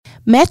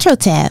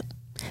MetroTap,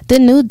 the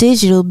new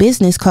digital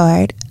business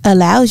card,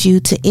 allows you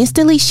to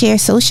instantly share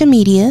social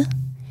media,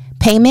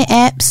 payment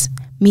apps,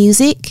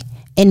 music,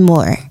 and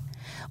more.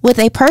 With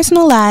a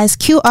personalized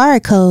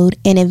QR code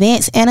and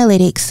advanced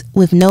analytics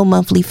with no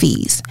monthly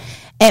fees.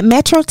 At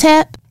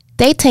MetroTap,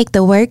 they take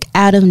the work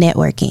out of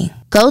networking.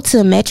 Go to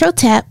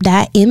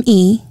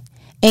metrotap.me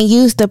and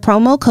use the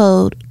promo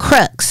code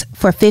CRUX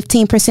for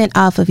 15%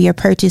 off of your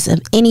purchase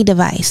of any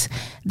device.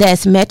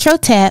 That's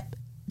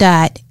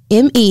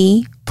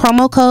metrotap.me,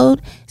 promo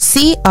code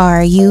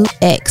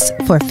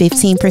CRUX for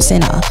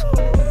 15% off.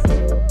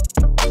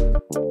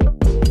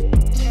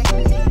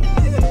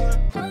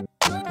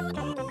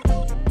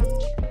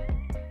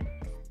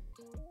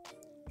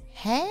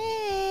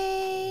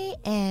 Hey,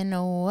 and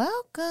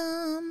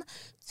welcome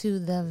to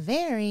the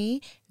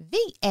very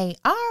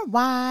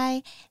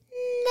VARY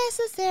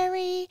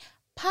necessary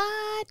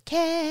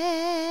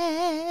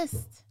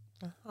podcast.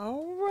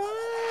 All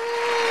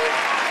right.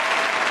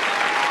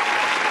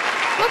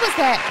 What was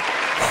that?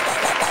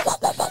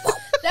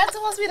 That's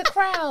supposed to be the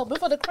crowd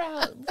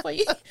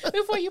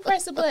before you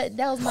press the button.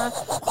 That was my.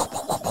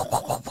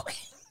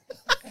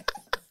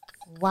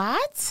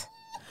 What?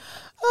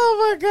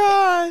 Oh my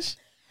gosh.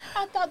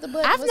 I thought the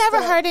button. I've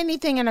never heard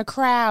anything in a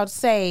crowd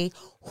say.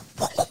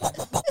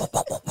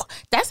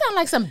 That sounds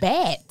like some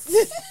bats.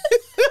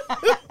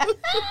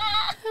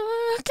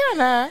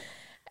 Kinda.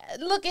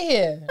 Look at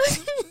here.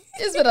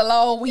 It's been a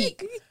long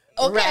week.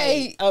 Okay.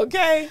 Right.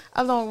 Okay.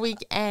 A long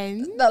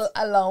weekend.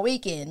 A long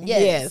weekend.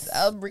 Yes.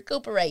 I'm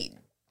recuperating.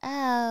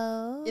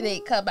 Oh. It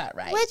ain't come out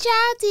right. What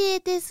y'all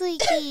did this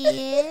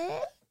weekend?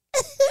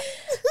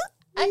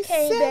 I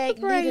came back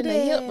needing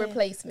a hip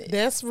replacement.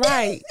 That's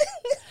right.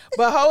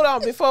 But hold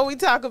on, before we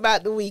talk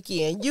about the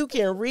weekend, you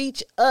can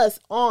reach us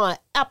on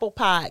Apple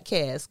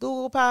Podcasts,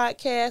 Google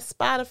Podcasts,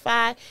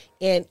 Spotify,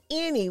 and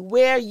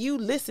anywhere you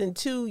listen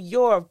to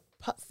your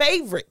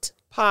favorite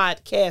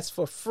podcast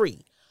for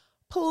free.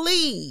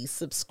 Please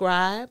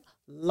subscribe,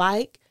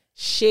 like,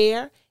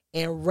 share,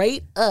 and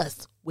rate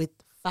us with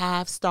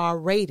 5-star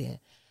rating.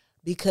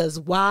 Because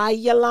why,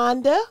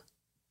 Yolanda?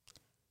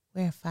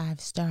 We're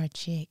 5-star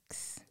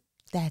chicks.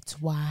 That's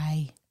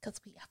why. Because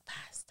we are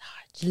 5-star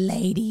chicks.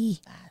 Lady.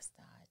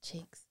 5-star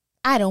chicks.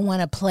 I don't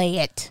want to play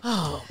it.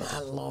 Oh, my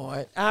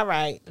Lord. All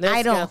right.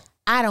 I don't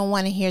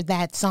want to hear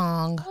that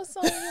song. What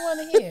song you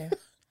want to hear?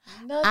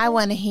 I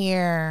want to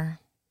hear...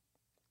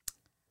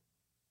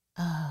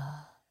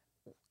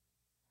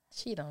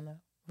 She don't know.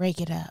 Rake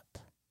It Up.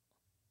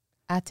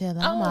 I tell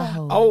all my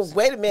hoes. Oh,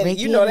 wait a minute. Break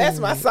You know it that's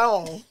up. my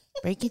song.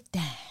 Break it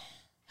down.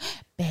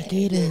 Back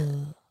it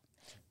up.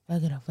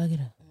 Fuck it up, fuck it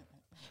up.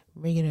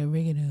 Rig it up,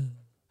 rig it up.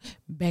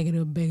 Back it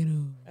up, back it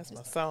up. That's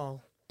my song.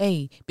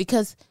 Hey,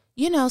 because,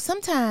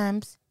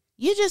 sometimes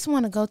you just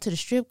want to go to the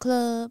strip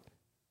club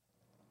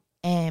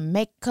and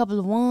make a couple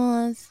of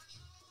ones.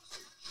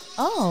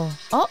 Oh,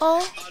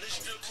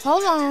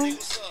 hold on.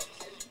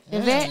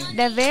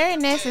 The very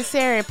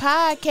necessary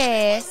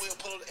podcast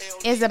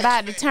is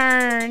about to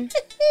turn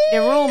the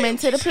room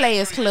into the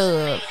Players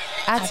Club.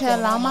 I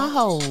tell all my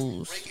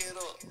hoes,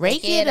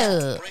 rake it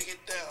up,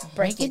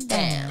 Break it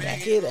down.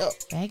 Back it up.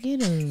 back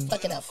it up.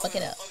 Fuck it up. Fuck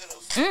it up.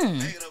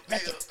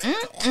 Break it.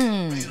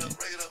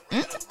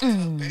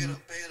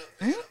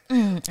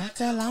 I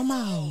tell all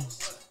my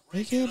hoes,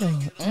 rake it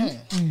up.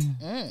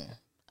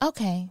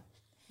 Okay.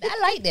 I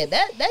like that.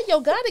 That yo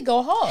gotta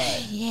go hard.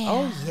 Yeah.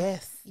 Oh,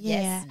 yes.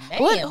 Yeah.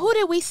 Yes, Who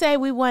did we say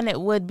we wanted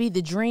would be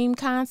the dream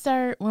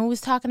concert when we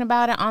was talking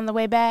about it on the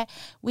way back?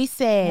 We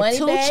said Moneybagg.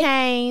 2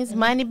 Chainz,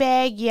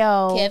 Moneybagg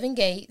Yo, Kevin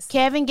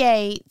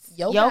Gates.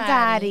 Yo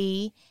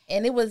Gotti,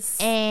 And it was...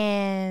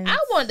 and I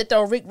wanted to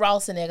throw Rick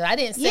Ross in there. 'Cause I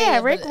didn't say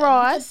it, Rick but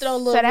Ross. you could throw a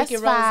So little that's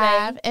Ricky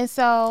 5, Rose. and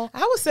so I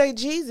would say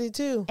Jeezy,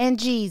 too. and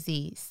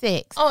Jeezy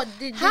 6. Oh,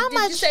 did How did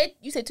much?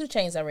 you said 2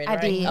 Chainz already, I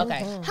right? did.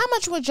 Okay. How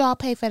much would y'all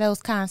pay for those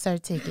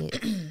concert tickets?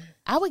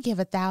 I would give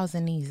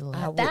 1,000 easily.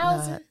 I would not.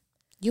 1,000?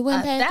 You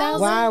wouldn't pay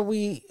 1,000?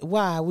 1,000?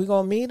 Why we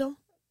gonna meet them?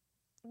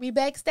 We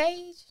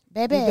backstage?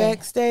 Baby, We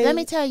backstage. let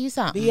me tell you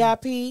something.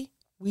 VIP.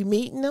 We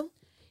meeting them.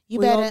 You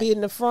we better gonna be in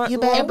the front you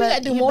row. better And we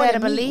gotta do you more better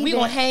than believe we it.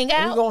 gonna hang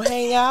out. We gonna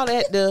hang out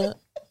at the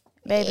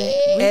Baby,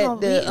 At we gonna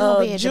be at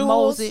the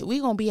Jewels. Mosey. We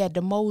gonna be at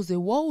the Mosey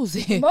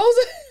Wozy.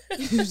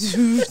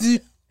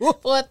 Moses. For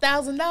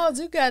 $1,000,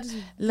 you got to...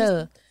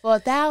 Look, for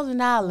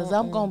 $1,000,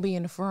 I'm gonna be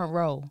in the front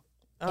row.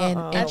 And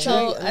I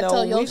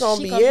told you we gonna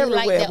she be gonna be everywhere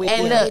like that. with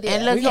And them. look,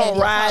 and look we gonna at it.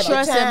 ride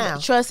the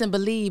town. Trust and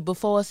believe.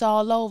 Before it's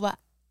all over,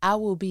 I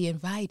will be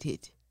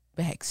invited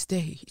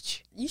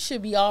backstage. You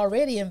should be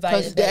already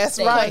invited. That's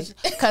backstage. right.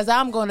 Because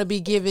I'm gonna be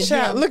giving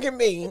Child, him. look at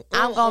me.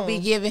 I'm gonna be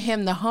giving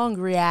him the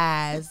hungry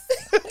eyes.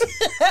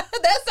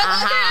 That's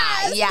all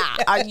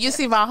Yeah. You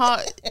see my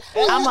heart?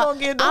 I'm gonna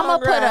get the gonna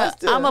hungry eyes,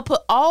 too. I'm gonna put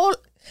all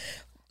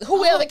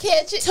Whoever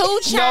catch it. 2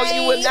 Chainz. No,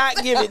 you will not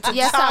give it to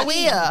Yes, I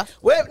Tahiti. will.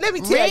 Well, let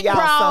me tell Rick y'all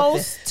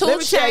Ross, something. 2 Let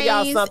me tell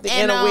y'all Chainz, something,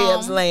 and,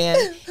 interwebs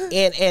land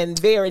and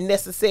very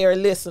necessary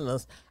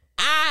listeners.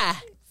 I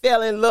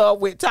fell in love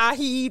with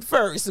Tahid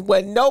first.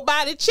 When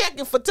nobody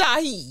checking for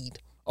Tahid.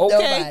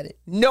 Okay,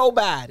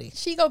 nobody.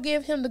 She gonna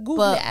give him the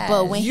googly eyes.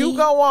 But when You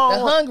go on.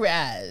 the hungry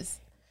eyes.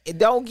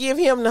 Don't give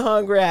him the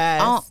hungry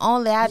eyes.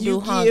 only I You do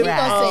hungry give- You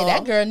gonna eyes. say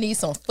that girl needs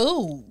some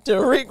food. To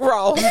Rick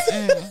Ross.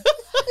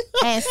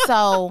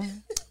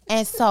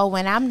 And so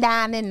when I'm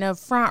down in the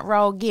front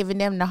row giving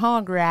them the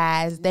hungry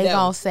eyes, they No.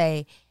 gonna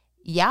say,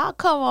 y'all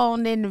come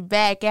on in the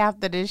back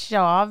after the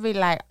show. I'll be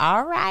like,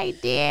 all right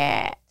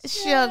there,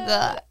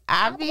 sugar.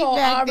 I'll be Gonna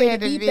back there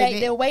already in a be back minute.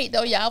 there waiting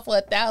on y'all for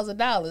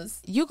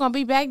 $1,000 You gonna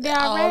be back there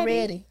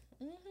already?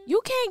 You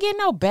can't get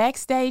no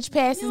backstage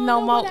passes You don't no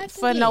know more what I can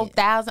for no get.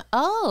 1,000.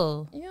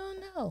 Oh, You don't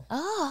know.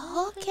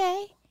 oh,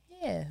 okay.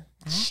 Yeah.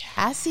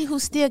 I see who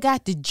still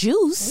got the We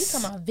juice.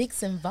 talking about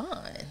Vixen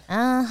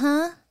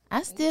Vaughn.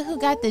 I still who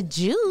got the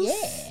juice.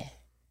 Yeah.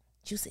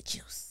 Juicy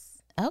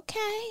juice.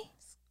 Okay.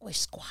 With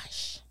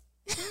squash.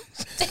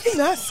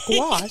 Not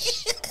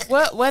squash.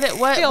 What?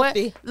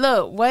 Filthy.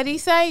 Look, what he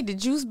say? The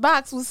juice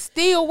box was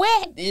still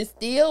wet. It's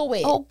still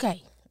wet.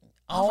 Okay.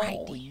 all right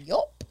right. then.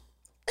 Yup.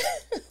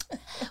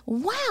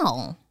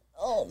 Wow.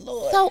 Oh,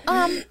 Lord. So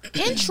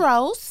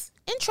intros.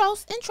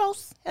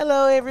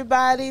 Hello,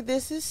 everybody.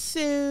 This is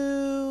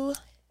Sue.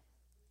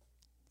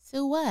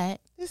 Sue what?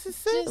 This is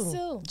Sue. Just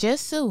Sue.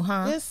 Just Sue,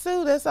 huh? Just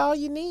Sue. That's all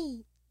you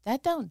need.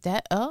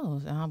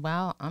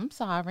 Well, I'm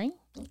sorry.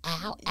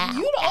 Ow, ow,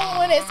 You the only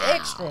one that's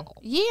extra.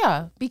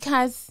 Yeah,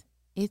 because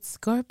it's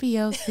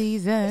Scorpio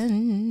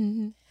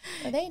season.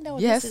 But they know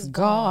Yes, this is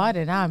God,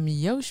 and I'm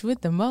Yosh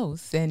with the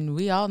most. And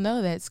we all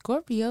know that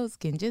Scorpios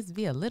can just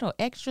be a little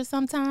extra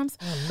sometimes.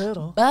 A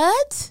little.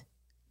 But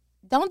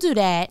don't do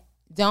that.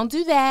 Don't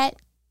do that.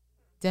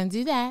 Don't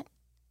do that.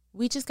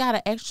 We just got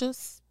an extra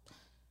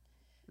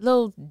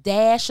little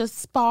dash of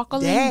sparkle.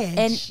 Dash?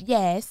 And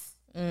yes,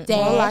 More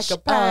dash like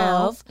a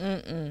pound.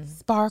 of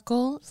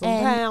sparkle Some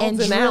and pounds and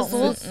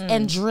drizzle ounces.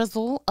 and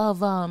drizzle of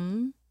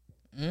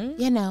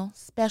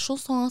special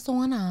sauce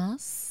on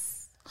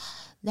us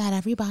that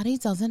everybody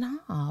doesn't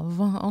have.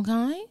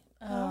 Okay.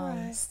 All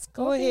right.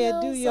 Go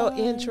ahead. Do your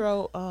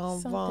intro,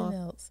 Something Vaughn.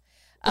 else.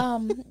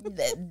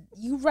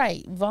 You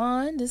right,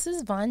 Vaughn. This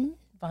is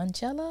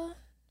Vonchella,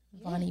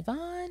 Von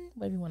Yvonne,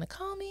 whatever you want to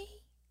call me.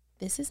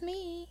 This is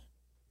me.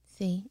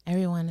 See,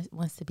 everyone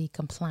wants to be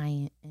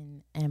compliant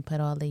and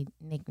put all their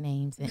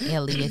nicknames and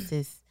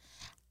aliases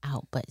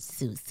out, but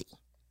Susie.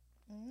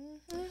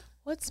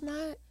 What's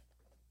mine?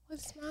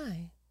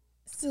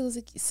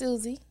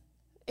 Susie.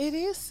 It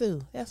is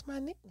Sue. That's my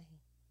nickname.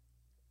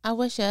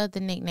 What's your other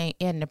nickname?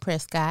 Edna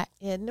Prescott.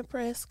 Edna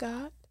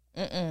Prescott. I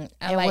And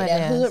like what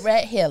that else? Hood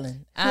Rat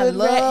Helen. I Hood Rat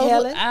love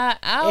Helen.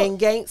 I And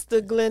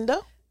Gangsta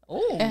Glenda.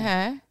 ooh.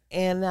 Uh-huh.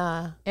 And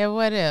And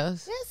what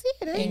else? that's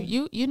it. And Ain't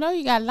you know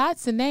you got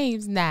lots of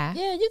names now.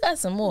 Yeah, you got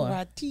some more.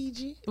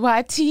 TG.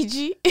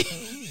 YTG.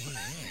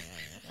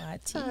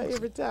 YT.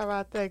 Every time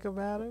I think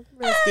about her,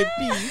 rest in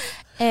peace.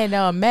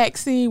 and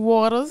Maxine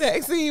Waters.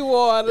 Maxine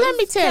Waters. Let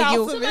me tell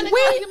you, Councilman.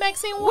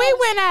 Maxine we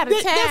went out of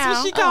town. That's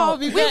what she called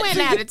me. We went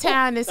out of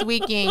town this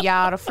weekend,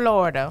 y'all, to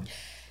Florida.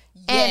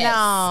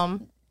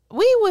 And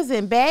we was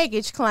in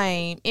baggage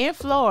claim in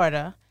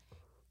Florida.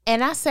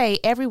 And I say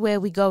everywhere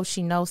we go,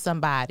 she knows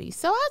somebody.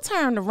 So I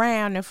turned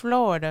around in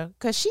Florida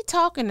because she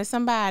talking to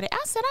somebody. I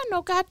said, I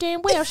know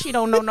goddamn well she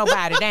don't know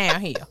nobody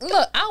down here.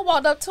 Look, I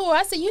walked up to her.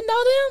 I said, "You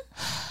know them?"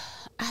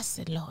 I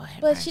said, Lord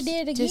have But mercy. she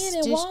did it again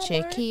in This Walmart.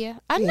 chick here.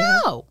 I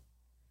know.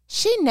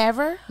 She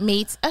never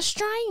meets a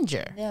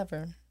stranger.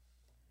 Never.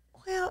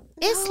 Well,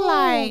 It's no,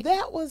 like-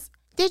 that was.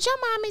 Did your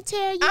mommy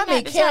tell you I not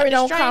mean, to carried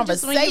talk on to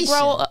strangers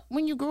conversation.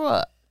 when you grew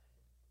up?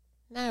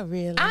 Not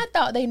really. I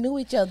thought they knew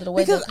each other the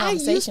way Because the I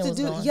used conversation to was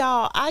do, going.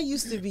 y'all. I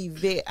used to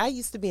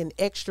be an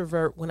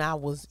extrovert when I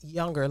was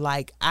younger.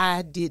 Like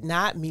I did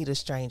not meet a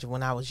stranger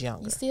when I was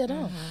younger. You still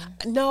don't.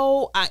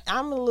 No,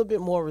 I'm a little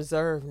bit more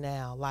reserved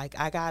now. Like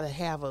I gotta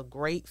have a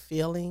great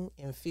feeling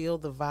and feel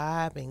the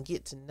vibe and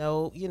get to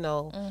know.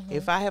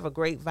 If I have a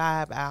great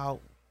vibe,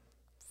 I'll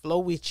flow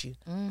with you.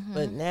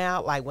 But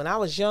now, like when I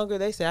was younger,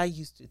 they said I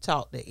used to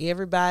talk to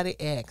everybody,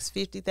 ask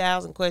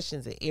 50,000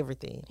 questions and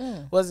everything.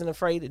 Wasn't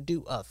afraid to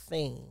do a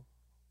thing.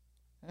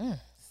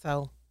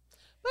 So,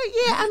 but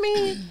yeah, I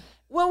mean,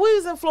 when we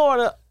was in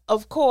Florida,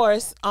 of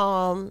course,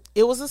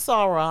 it was a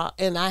Sarah,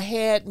 and I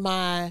had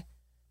my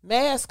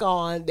mask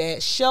on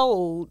that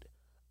showed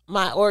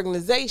my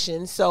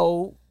organization.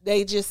 So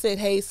they just said,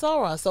 "Hey,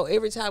 Sarah." So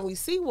every time we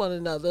see one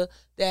another,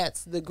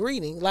 that's the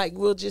greeting. Like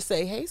we'll just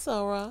say, "Hey,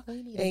 Sarah,"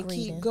 We need a and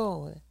greeting. keep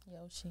going.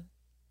 Yoshi.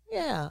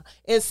 Yeah.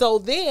 And so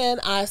then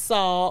I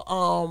saw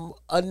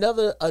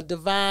a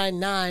Divine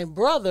Nine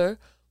brother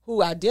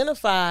who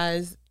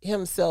identifies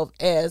himself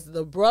as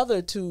the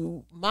brother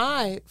to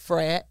my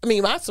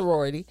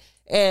sorority.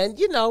 And,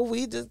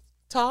 we just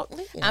talked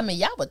then. I mean,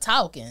 y'all were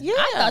talking. Yeah.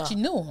 I thought you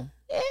knew him.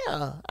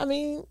 Yeah. I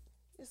mean,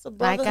 it's a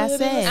Like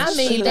brotherhood. I and said, a I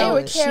mean, she they were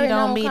don't, she carrying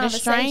don't on meet a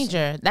conversation.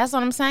 stranger. That's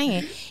what I'm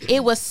saying.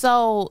 It was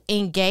so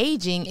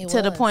engaging It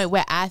to the was. point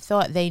where I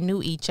thought they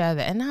knew each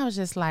other, and I was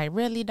just like,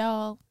 "Really,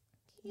 dog?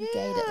 You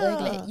gave the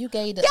ugly. You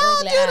gave the Y'all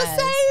ugly do the eyes.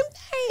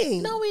 same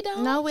thing. No, we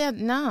don't.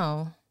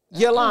 No,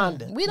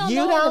 Yolanda. We don't you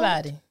know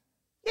anybody.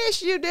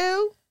 Yes, you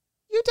do.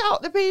 You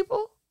talk to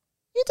people.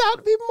 You talk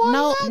to people more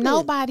No, than I do.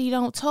 nobody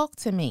don't talk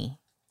to me.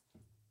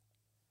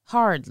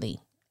 Hardly.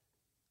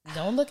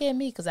 Don't look at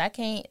me because I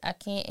can't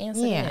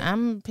answer Yeah,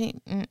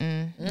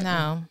 that.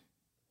 no.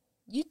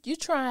 You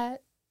tried.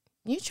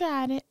 You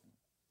tried it.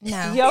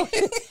 No. Yo,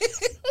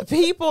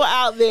 people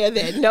out there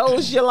that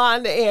knows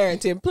Yolanda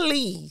Arrington,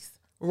 please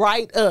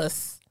write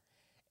us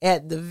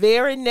at the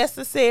very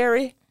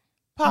necessary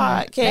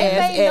podcast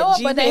They know at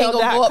it, but they ain't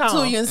gonna go up to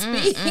gmail.com. you and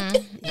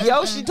speak.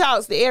 Yo, she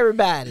talks to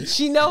everybody.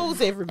 She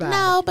knows everybody.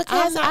 No,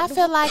 because I'm not I the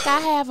feel like I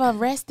have a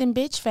resting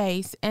bitch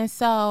face, and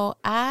so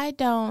I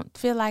don't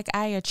feel like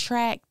I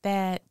attract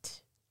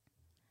that.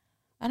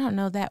 I don't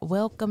know, that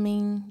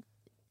welcoming.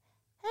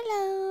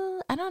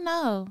 Hello. I don't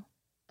know.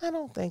 I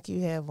don't think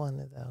you have one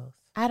of those.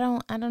 I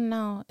don't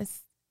know.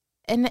 It's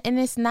and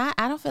it's not.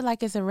 I don't feel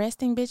like it's a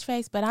resting bitch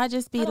face, but I'll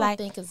just be like,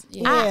 think it's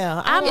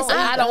Yeah, I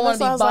don't wanna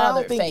be that's why I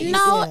bothered think face. you-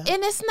 no, yeah.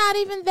 and it's not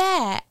even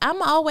that.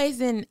 I'm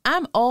always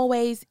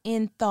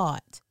in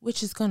thought,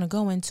 which is gonna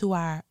go into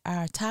our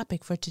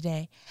topic for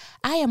today.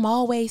 I am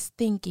always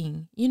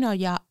thinking. You know,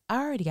 y'all,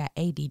 I already got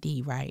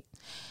ADD, right?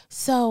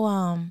 So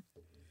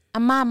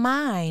my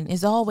mind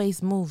is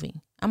always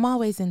moving. I'm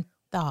always in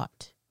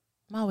thought.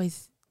 I'm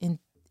always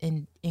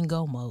in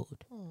go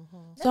mode.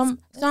 So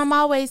I'm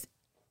always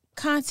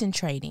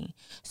concentrating.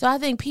 So I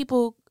think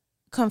people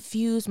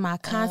confuse my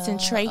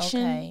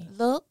concentration okay.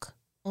 look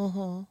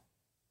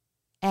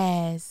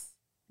as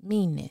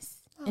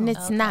meanness, and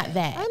it's not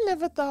that. I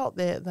never thought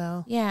that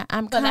though. Yeah,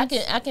 I'm. But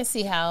I can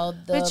see how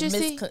the But you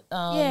see,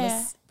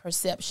 yeah.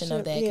 misperception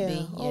of that could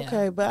be. Yeah.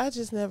 Okay, but I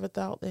just never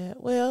thought that.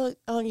 Well,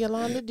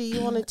 Yolanda, do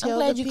you want to tell I'm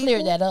glad the you people?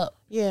 cleared that up.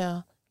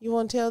 Yeah. You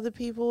want to tell the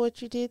people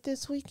what you did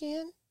this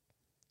weekend?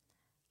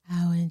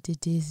 I went to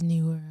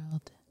Disney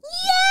World.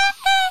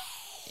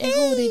 And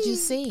who did you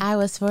see? I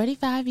was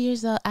 45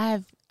 years old.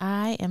 I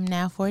am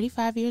now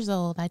 45 years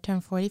old. I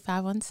turned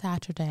 45 on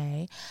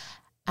Saturday.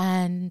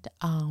 And,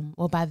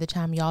 well, by the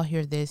time y'all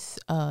hear this,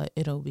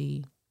 it'll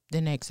be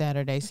the next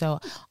Saturday. So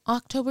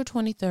October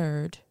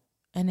 23rd,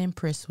 an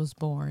Empress was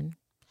born.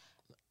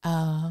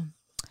 And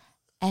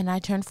I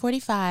turned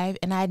 45,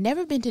 and I had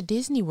never been to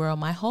Disney World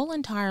my whole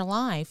entire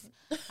life.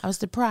 I was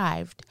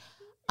deprived.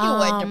 You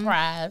weren't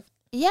deprived.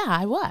 Yeah,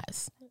 I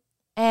was.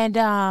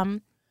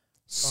 And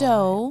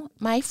so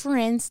my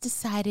friends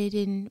decided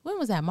when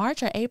was that,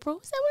 March or April?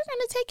 Said, we're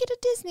going to take you to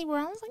Disney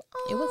World. I was like,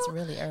 oh, It was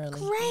really early.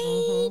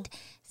 great.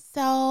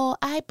 So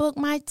I booked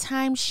my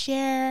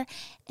timeshare,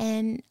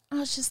 and I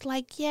was just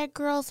like, yeah,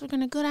 girls, we're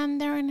going to go down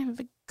there and have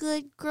a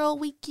good girl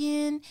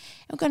weekend.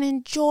 We're going to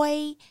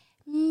enjoy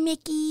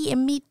Mickey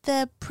and meet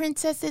the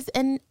princesses.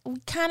 And we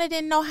kind of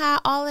didn't know how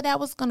all of that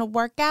was going to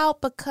work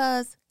out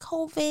because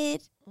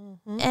COVID.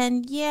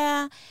 And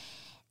yeah.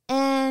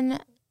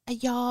 And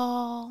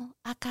y'all,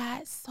 I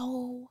got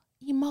so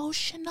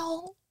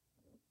emotional.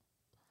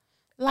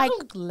 Like,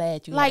 I'm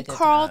glad you like had a good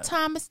Carl time.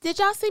 Thomas. Did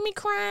y'all see me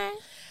crying?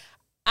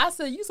 I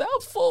said, you said,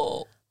 I'm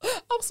full.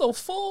 I'm so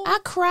full. I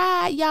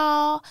cried,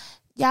 y'all.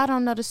 Y'all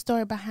don't know the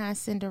story behind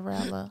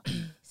Cinderella.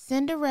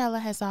 Cinderella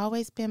has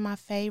always been my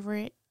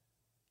favorite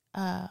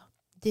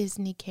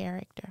Disney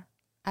character.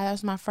 That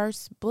was my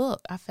first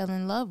book I fell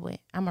in love with.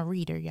 I'm a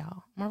reader,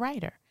 y'all. I'm a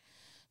writer.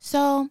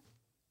 So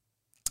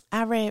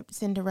I read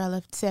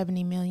Cinderella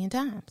 70 million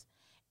times.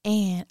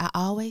 And I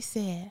always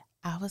said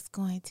I was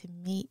going to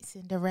meet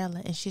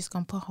Cinderella and she's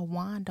going to put her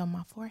wand on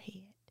my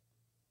forehead.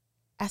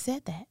 I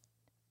said that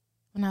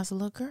when I was a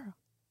little girl.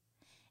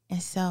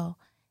 And so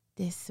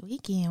this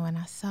weekend when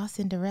I saw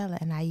Cinderella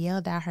and I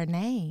yelled out her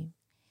name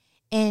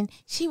and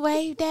she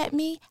waved at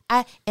me,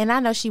 I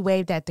know she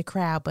waved at the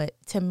crowd, but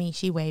to me,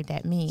 she waved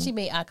at me. She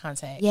made eye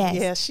contact. Yes.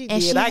 Yeah, she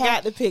And did. I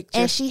got the picture.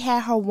 And she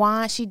had her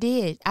wand. She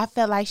did. I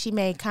felt like she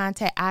made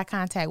eye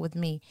contact with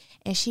me.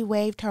 And she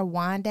waved her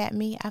wand at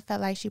me. I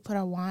felt like she put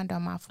her wand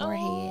on my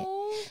forehead.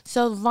 Oh.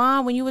 So,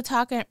 Vaughn, when you were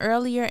talking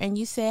earlier and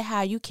you said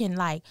how you can,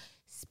 like,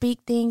 speak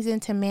things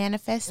into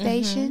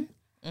manifestation,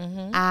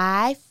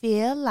 I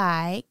feel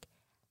like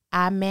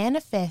I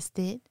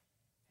manifested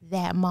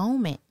that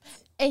moment.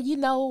 And you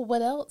know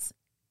what else?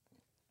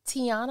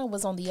 Tiana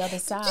was on the other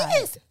side.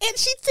 Yes, and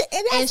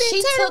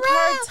she took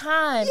her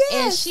time,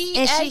 and she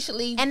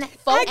actually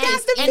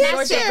focused in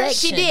your direction.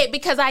 She did,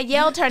 because I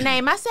yelled her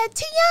name. I said,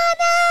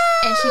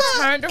 Tiana! And she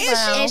turned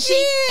around. And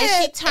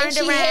she turned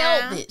around.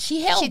 Held it.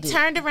 She held it. She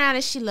turned around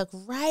and she looked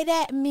right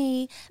at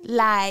me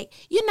like,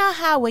 you know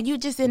how when you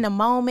just in the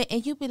moment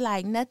and you be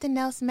like, nothing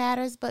else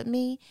matters but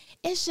me?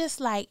 It's just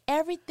like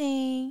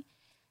everything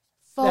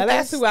focused Now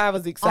that's who I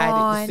was excited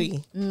on to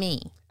see.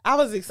 me. I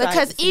was excited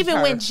Because to see even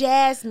her. when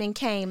Jasmine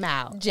came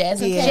out,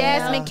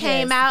 Jasmine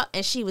came out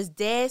and she was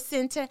dead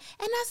center. And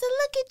I said,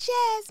 look at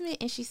Jasmine.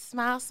 And she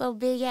smiled so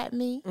big at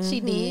me. She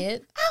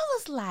did. I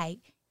was like,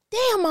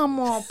 damn, I'm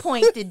on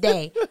point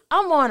today.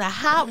 I'm on a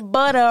hot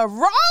butter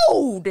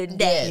roll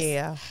today.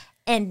 Yeah.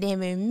 And then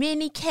when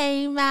Minnie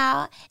came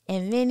out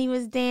and Minnie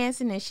was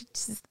dancing and she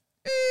just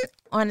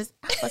on this,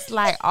 I was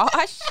like, oh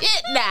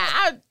shit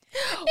now.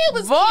 It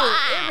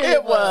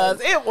was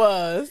It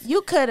was.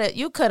 You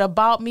could have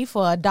bought me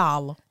for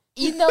 $1.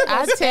 You know I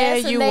what's tell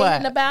you fascinating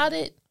what. about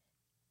it?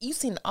 you've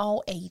seen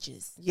all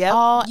ages. Yep.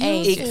 All You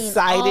ages.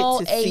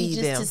 excited to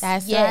see them.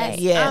 That's yes. right.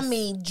 Yes. I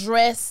mean,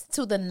 dressed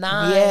to the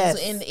nines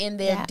Yes. in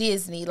their Yeah.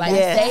 Disney. Like,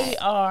 Yes. they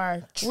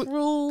are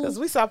true. Because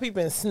we saw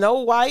people in Snow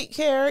White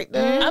character.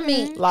 I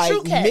mean, like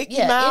true cat, Mickey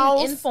yeah,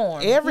 Mouse, in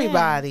form.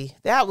 everybody.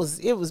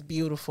 It was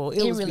beautiful.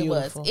 It was really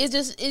beautiful.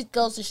 was. It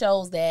goes to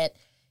shows that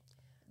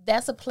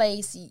that's a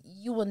place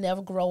you will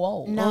never grow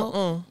old.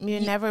 No,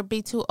 you'll never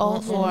be too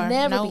old for.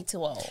 Never be too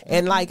old.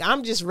 And like,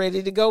 I'm just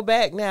ready to go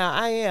back now.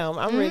 I am.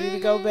 I'm ready to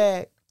go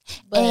back.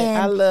 But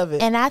I love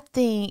it. And I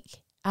think,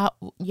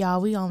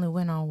 y'all, we only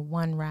went on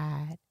one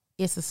ride.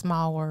 It's a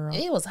small world.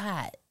 it was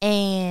hot.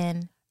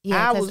 And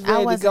yeah, I was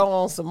ready to go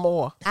on some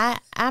more.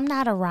 I'm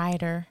not a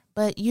rider,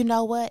 but you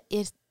know what?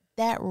 It's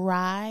that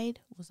ride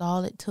was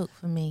all it took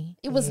for me.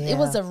 It was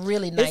a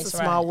really nice It's a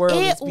small ride. world.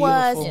 It It's beautiful.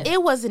 was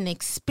it was an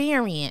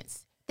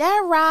experience.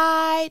 That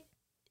ride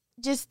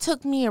just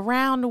took me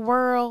around the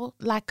world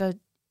like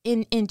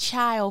in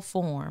child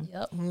form.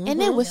 Yep.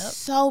 And it was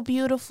so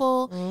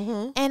beautiful.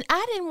 And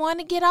I didn't want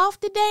to get off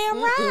the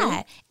damn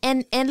ride.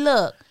 And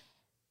look,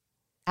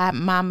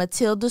 my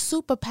Matilda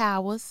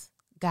superpowers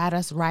got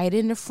us right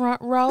in the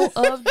front row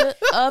of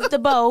the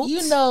boat.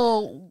 You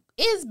know,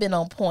 it's been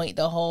on point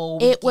the whole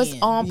weekend. It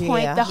was on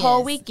point Yeah. the whole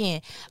Yes.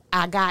 weekend.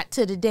 I got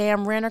to the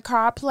damn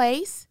rent-a-car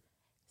place,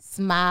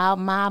 smiled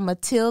my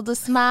Matilda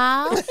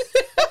smile,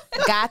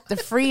 got the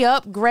free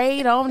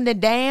upgrade on the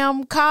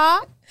damn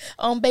car.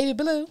 on Baby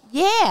Blue.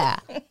 Yeah.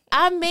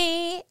 I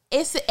mean,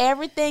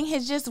 everything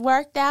has just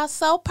worked out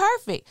so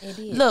perfect. It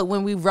did. Look,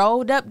 when we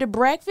rolled up to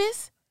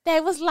breakfast,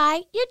 they was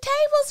like, your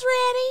table's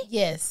ready.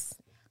 Yes.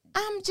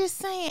 I'm just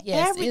saying,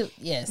 Yes.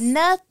 Yes.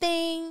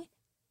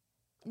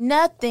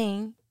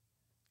 nothing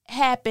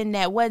happened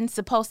that wasn't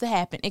supposed to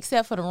happen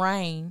except for the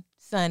rain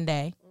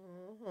Sunday.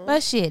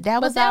 But shit,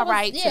 that was all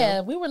right Yeah,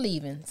 too. we were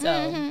leaving.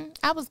 So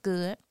I was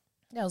good.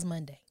 that was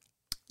Monday.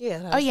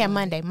 Yeah. Oh yeah,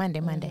 Monday.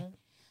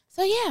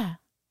 So yeah.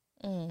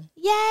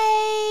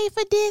 Yay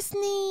for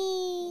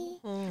Disney.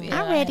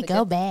 Yeah, I'm ready to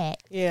go back.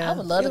 Yeah. I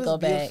would love it to go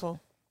was back. beautiful.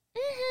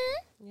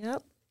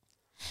 Yep.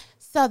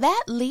 So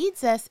that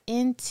leads us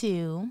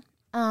into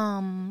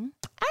our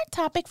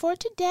topic for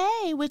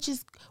today, which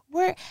is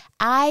where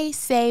I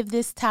saved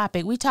this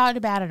topic. We talked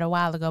about it a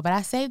while ago, but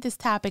I saved this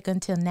topic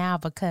until now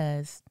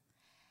because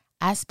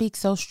I speak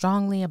so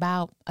strongly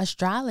about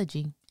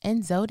astrology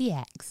and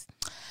zodiacs.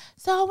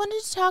 So I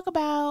wanted to talk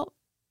about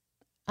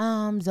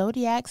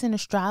zodiacs and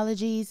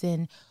astrologies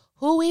and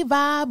who we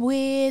vibe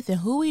with and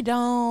who we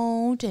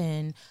don't,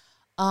 and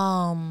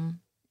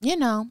you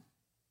know,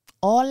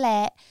 all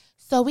that.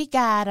 So we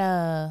got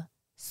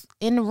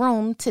in the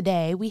room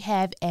today, we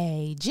have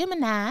a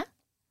Gemini,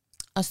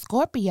 a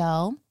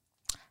Scorpio,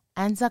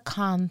 and a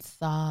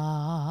Cancer.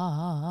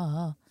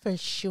 For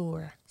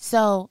sure.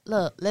 So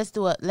look, let's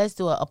do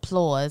a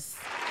applause.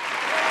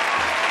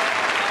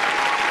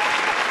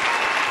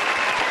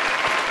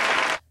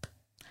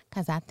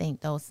 Because I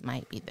think those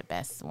might be the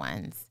best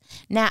ones.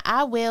 Now,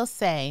 I will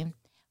say,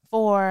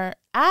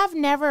 I've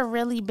never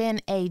really been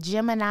a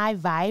Gemini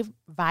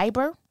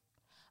viber,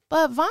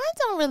 but Vaughn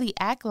don't really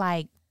act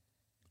like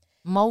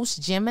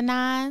most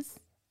Geminis.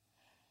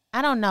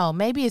 I don't know.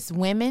 Maybe it's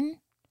women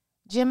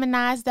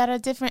Geminis that are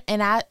different.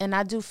 And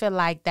I do feel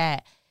like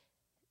that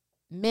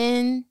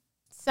men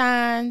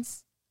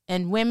signs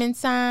and women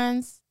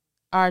signs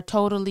are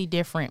totally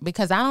different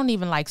because I don't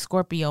even like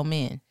Scorpio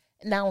men.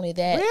 Not only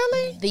that,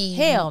 Really?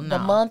 Hell the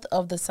no. month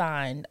of the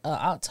sign,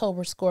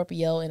 October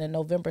Scorpio and a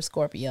November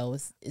Scorpio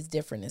is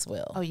different as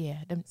well. Oh yeah,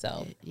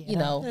 You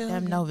know,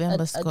 them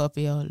November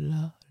Scorpio.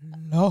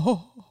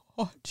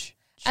 Lord,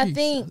 I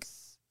think,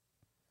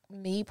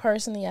 me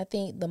personally, I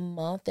think the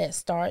month that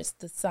starts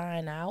the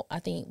sign out, I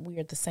think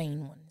we're the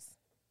same ones.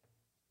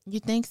 You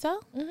think so?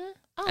 Mm-hmm.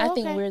 Oh, I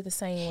think okay. we're the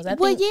same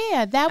ones.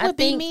 Yeah, that I would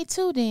be think- me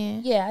too.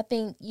 Then Yeah, I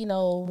think, you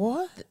know,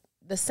 What?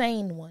 the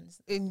same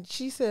ones. And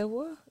she said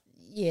what?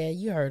 Yeah,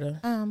 you heard her.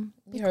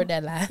 be You heard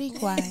that lie. Be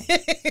quiet.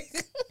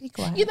 Be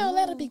quiet. You know,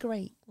 let her be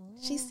great.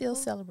 She's still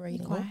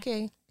celebrating. quiet.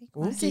 Okay.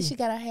 See, she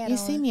got her hat You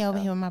on. see me over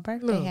here with my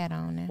birthday hat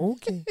on now.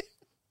 Okay.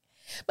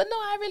 But no,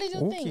 I really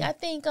do think. Okay. I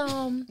think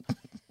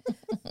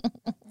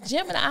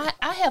Gemini.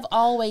 I have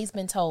always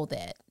been told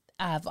that.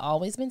 I've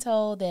always been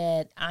told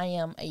that I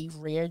am a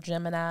rare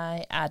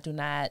Gemini. I do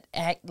not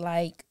act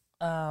like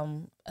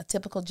a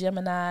typical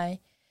Gemini.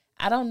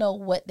 I don't know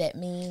what that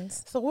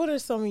means. So what are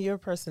some of your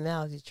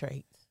personality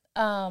traits?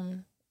 I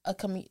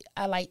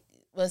like.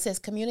 Well, it says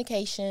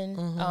communication.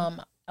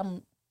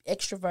 I'm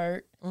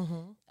extrovert.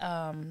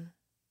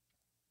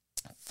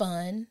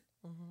 Fun.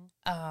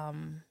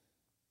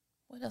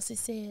 What else it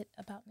said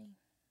about me?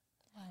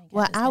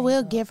 Well, I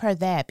will give her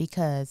that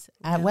because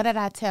what did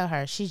I tell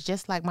her? She's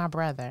just like my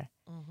brother.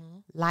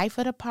 Life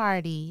of the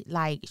party,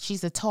 like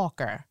she's a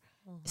talker.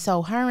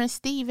 So her and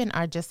Steven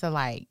are just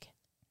alike.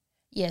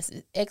 Yes,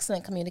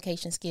 excellent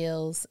communication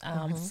skills.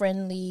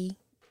 Friendly,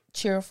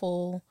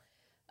 cheerful.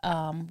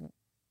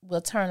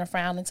 Will turn a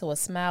frown into a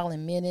smile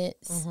in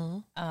minutes.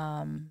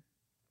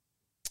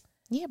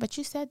 Yeah, but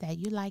you said that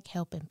you like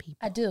helping people.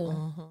 I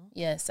do.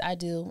 Yes, I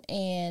do.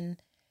 And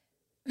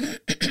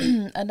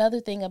Another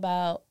thing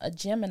about a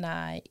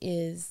Gemini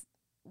is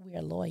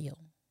we're loyal.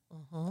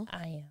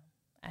 I am.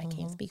 I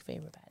can't speak for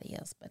everybody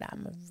else, but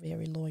I'm a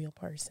very loyal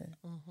person.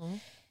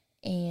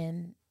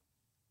 And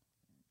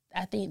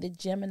I think the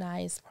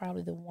Gemini is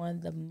probably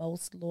the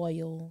most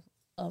loyal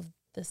of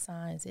the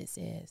signs it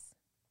says.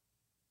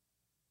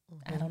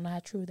 I don't know how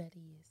true that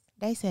is.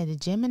 They said the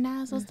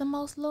Geminis was the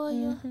most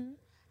loyal.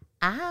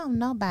 I don't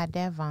know about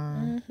that,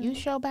 Vaughn. You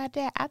sure about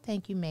that? I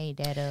think you made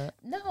that up.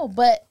 No,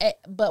 but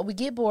we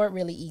get bored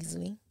really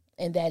easily,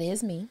 and that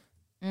is me.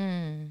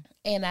 And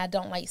I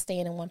don't like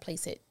staying in one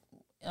place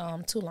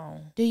too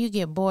long. Do you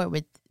get bored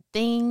with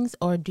things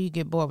or do you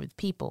get bored with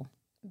people?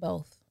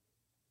 Both.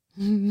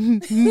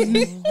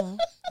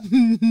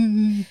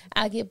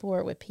 I get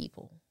bored with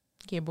people.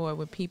 Get bored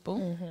with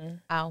people?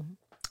 Oh,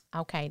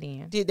 okay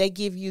then. Did they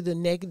give you the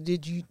negative?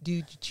 Did you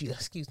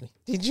excuse me?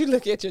 Did you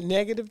look at your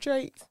negative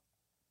traits?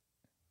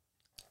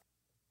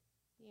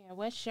 Yeah.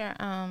 What's your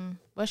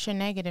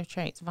negative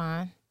traits,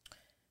 Vaughn?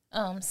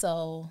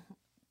 So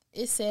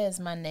it says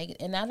my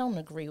negative, and I don't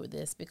agree with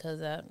this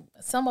because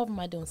some of them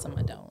I do and some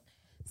I don't.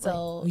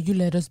 So you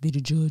let us be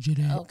the judge of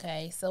that.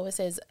 Okay, so it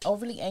says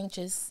overly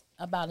anxious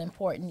about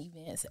important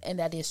events, and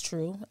that is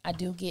true. I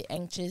do get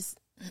anxious,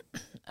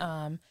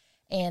 and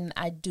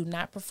I do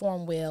not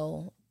perform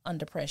well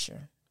under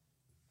pressure.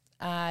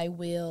 I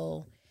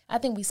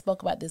think we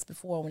spoke about this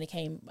before when it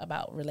came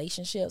about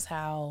relationships,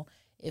 how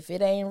if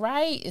it ain't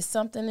right, it's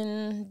something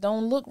and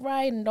don't look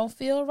right and don't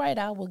feel right,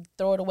 I will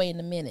throw it away in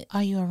a minute.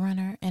 Are you a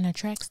runner and a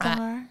track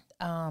star?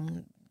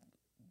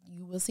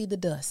 You will see the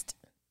dust.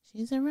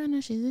 She's a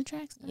runner. She's a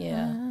track star.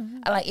 Yeah.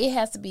 It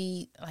has to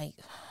be,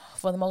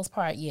 for the most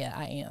part, yeah,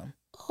 I am.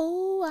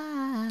 Oh,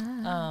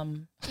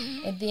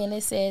 And then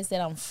it says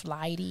that I'm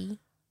flighty.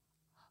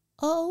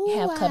 Oh,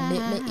 have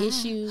commitment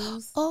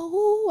issues.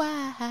 Oh,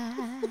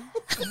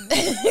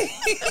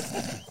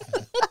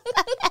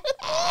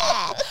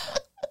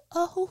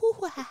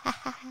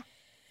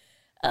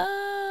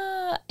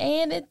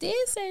 and it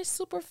did say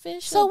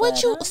superficial. So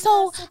what you?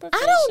 So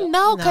I don't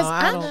know because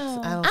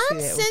I'm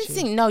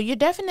sensing. No, you're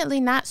definitely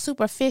not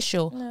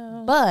superficial.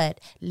 No. But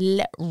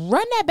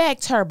run that back,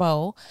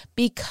 Turbo,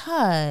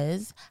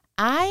 because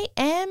I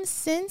am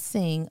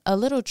sensing a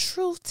little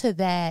truth to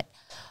that.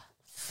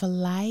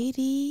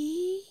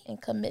 Flighty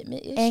and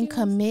commitment issues and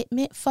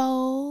commitment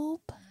phobe.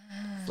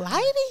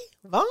 Flighty,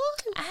 Vaughn?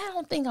 I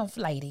don't think I'm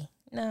flighty.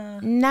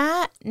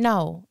 No,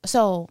 no.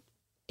 So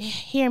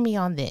hear me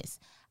on this.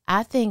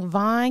 I think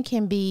Vaughn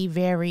can be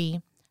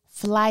very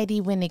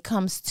flighty when it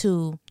comes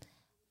to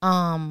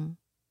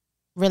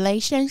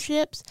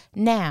relationships.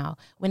 Now,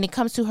 when it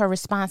comes to her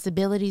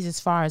responsibilities as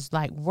far as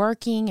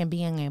working and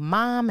being a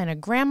mom and a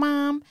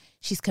grandmom,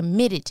 she's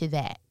committed to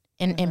that.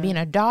 And being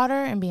a daughter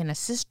and being a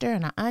sister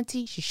and an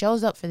auntie, she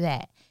shows up for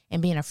that.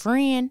 And being a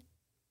friend,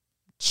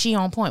 she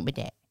on point with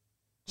that.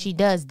 She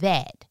does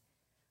that.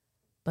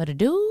 But a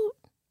dude,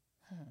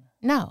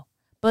 no.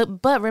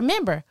 But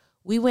remember,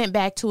 we went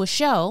back to a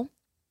show.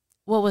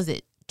 What was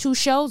it? 2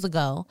 shows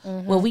ago,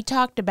 where we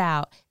talked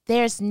about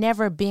there's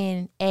never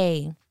been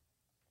a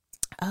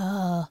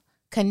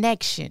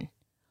connection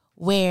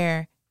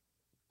where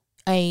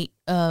a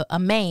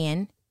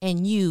man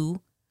and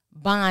you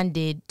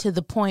bonded to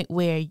the point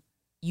where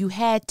you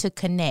had to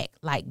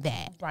connect like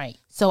that. Right.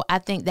 So I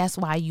think that's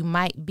why you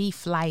might be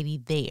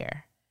flighty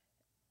there.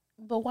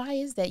 But why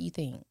is that, you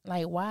think?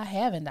 Why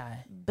haven't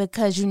I?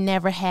 Because you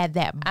never had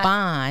that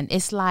bond.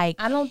 It's like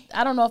I don't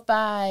know if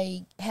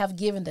I have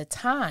given the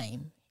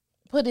time,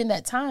 put in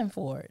that time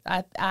for it.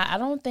 I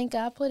don't think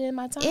I put in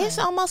my time. It's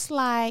almost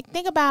like,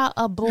 think about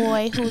a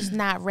boy who's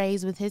not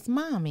raised with his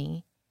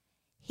mommy.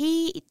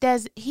 He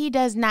does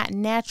not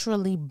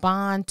naturally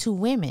bond to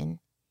women.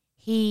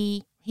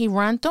 He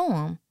run through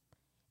them.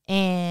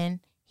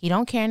 And he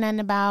don't care nothing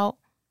about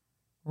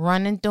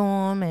running through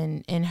them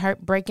and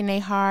breaking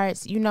their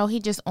hearts. He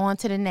just on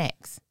to the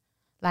next.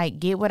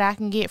 Get what I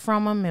can get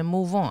from them and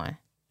move on.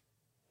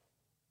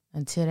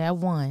 Until that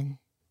one.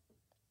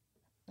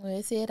 Well,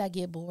 it said I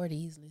get bored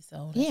easily,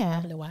 so that's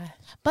probably why.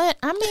 But,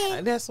 I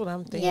mean. That's what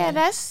I'm thinking. Yeah,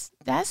 that's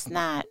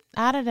not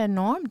out of the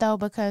norm, though,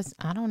 because,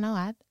 I don't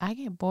know, I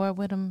get bored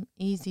with them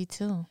easy,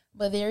 too.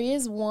 But there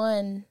is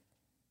one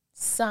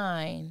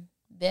sign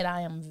that I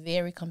am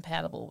very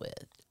compatible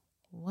with.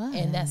 What?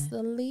 And that's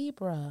the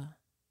Libra.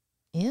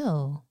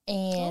 Ew.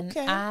 And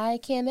I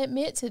can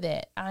admit to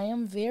that. I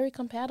am very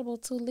compatible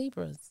to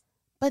Libras.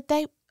 But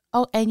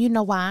and you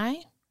know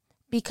why?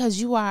 Because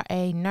you are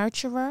a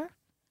nurturer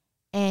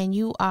and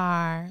you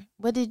are,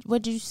 what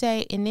did you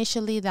say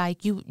initially?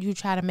 You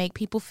try to make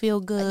people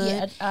feel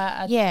good.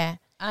 Yeah.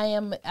 I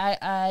am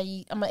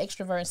I'm an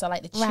extrovert, so I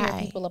like to cheer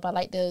people up. I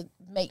like to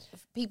make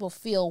people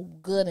feel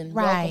good and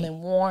welcome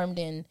and warmed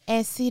and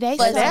see but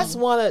that's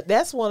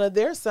one of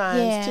their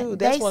signs too.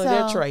 That's one of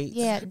their traits.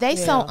 Yeah, they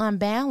so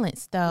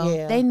unbalanced though.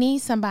 Yeah. They need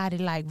somebody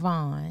like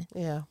Vaughn.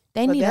 Yeah.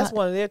 They But need that's a,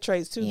 one of their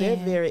traits too. They're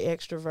Yeah. very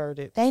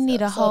extroverted. they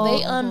need a So whole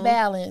they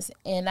unbalanced,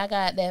 and I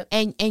got that.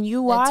 and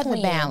you the are twin.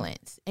 the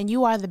balance. And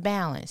you are the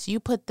balance. You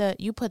put the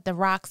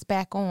rocks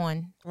back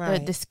on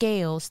Right. the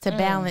scales to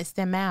balance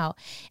them out.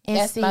 And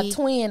That's see, my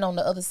twin on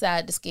the other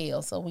side of the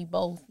scale. So we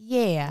both.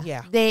 yeah.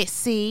 Yeah. They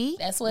see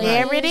That's what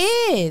there it it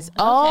is. is.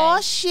 Oh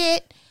Okay.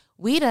 shit.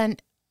 We done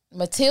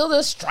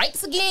Matilda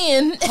strikes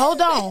again. hold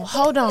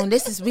on.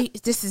 This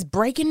is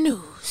breaking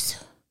news.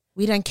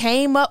 We done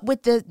came up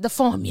with the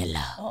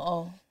formula.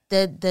 Uh-oh.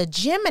 The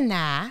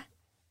Gemini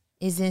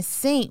is in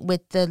sync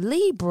with the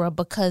Libra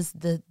because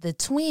the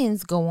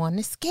twins go on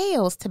the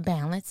scales to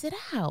balance it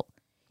out.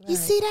 You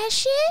see that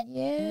shit?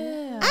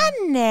 Yeah. I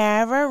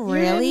never You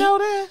really didn't know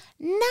that?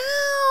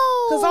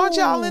 No. Because aren't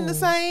y'all in the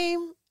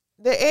same,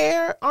 the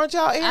air? Aren't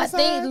y'all air I signs?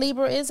 think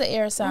Libra is an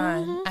air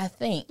sign. I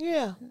think.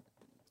 Yeah.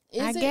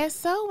 Is I it? guess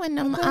so. When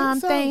them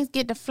think so. things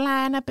get to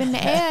flying up in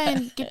the air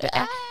and get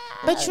to,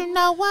 but you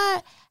know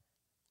what?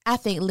 I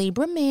think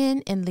Libra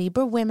men and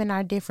Libra women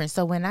are different.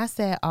 So when I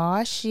said,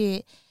 "Oh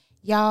shit,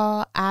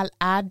 y'all,"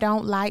 I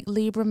don't like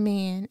Libra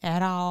men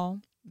at all,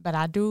 but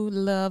I do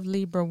love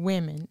Libra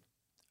women.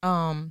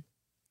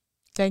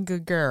 They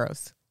good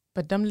girls,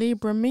 but them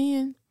Libra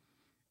men,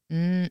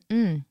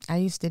 I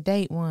used to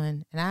date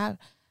one, and I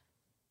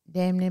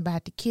damn near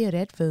about to kill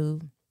that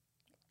fool.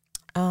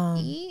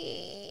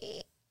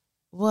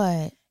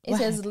 What? It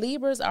says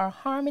Libras are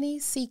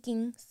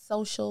harmony-seeking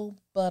social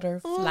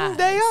butterflies.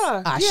 They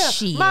are. Ah, yeah.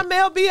 shit. My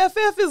male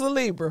BFF is a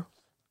Libra.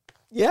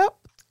 Yep.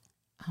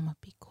 I'm gonna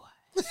be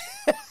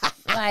quiet.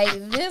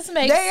 Like, this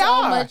makes They so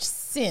are. much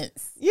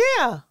sense.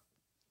 Yeah.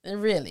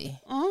 Really.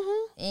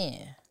 Mm-hmm.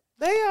 Yeah.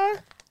 They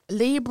are.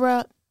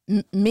 Libra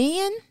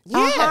men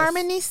Yes. are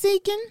harmony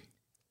seeking.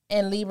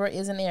 And Libra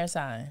is an air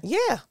sign.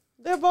 Yeah.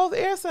 They're both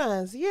air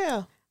signs.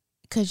 Yeah.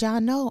 Cause y'all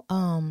know,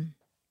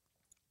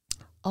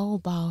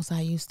 old balls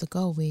I used to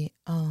go with,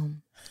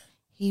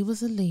 he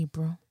was a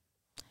Libra.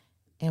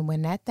 And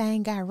when that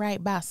thing got right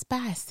about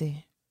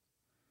spicy,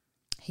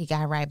 he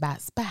got right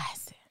about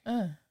spicy.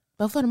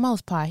 But for the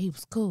most part, he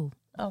was cool.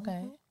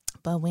 Okay.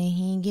 But when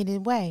he didn't get his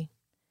way,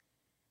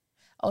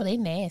 Oh, they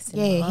nasty.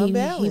 yeah, he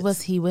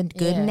Unbalanced. went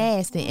good and Yeah.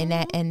 nasty. And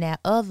that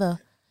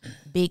other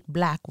big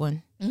black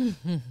one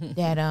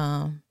that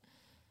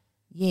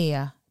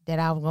that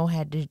I was gonna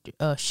have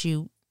to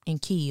shoot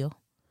and kill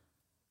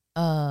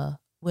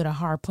with a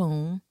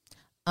harpoon.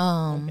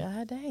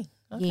 God dang.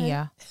 Okay.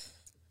 Yeah.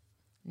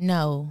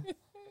 No.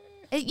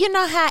 You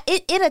know how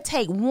it'll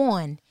take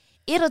one.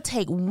 It'll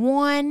take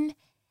one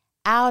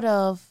out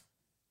of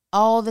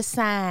all the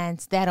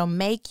signs that'll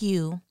make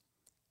you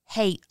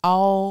hate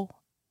all.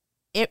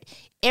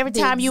 Every The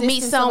time you meet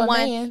existence of a someone,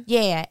 man.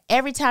 yeah.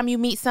 Every time you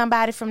meet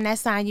somebody from that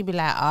sign, you be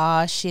like,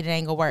 "Oh shit, it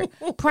ain't gonna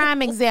work."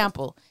 Prime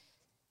example.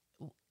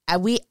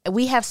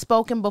 We have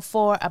spoken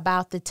before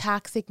about the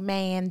toxic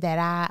man that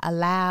I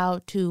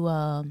allowed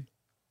to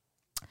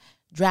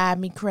drive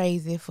me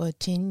crazy for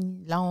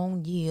 10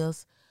 long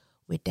years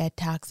with that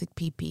toxic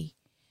PP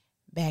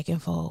back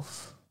and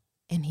forth.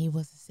 And he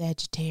was a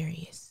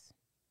Sagittarius.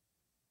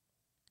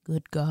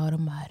 Good God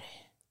Almighty.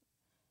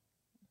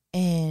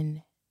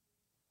 And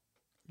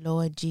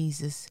Lord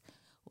Jesus,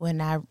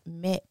 when I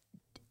met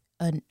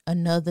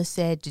another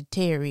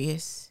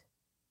Sagittarius,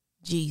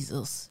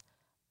 Jesus,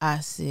 I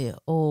said,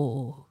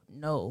 "Oh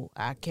no,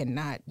 I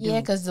cannot do."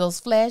 Yeah, because those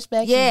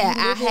flashbacks. Yeah, you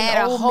I reliving had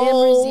a old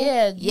whole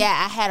memories.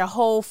 I had a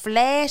whole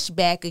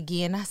flashback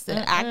again. I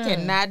said, I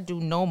cannot do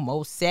no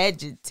more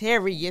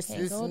Sagittarius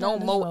Can't go no down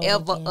this more road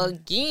ever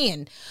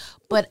again.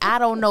 But I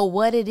don't know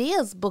what it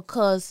is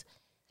because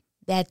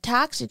that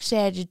toxic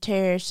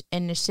Sagittarius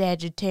and the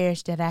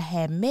Sagittarius that I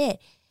had met,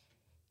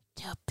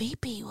 the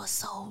BB was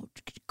so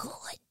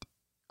good.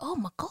 Oh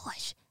my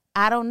gosh.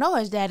 I don't know.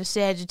 Is that a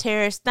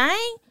Sagittarius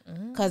thing?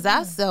 Because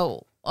I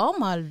so, oh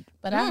my.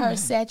 But I heard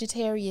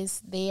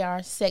Sagittarius, they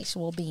are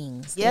sexual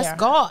beings. Yes, they are,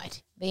 God.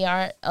 They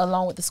are,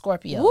 along with the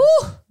Scorpio.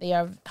 Woo. They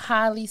are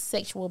highly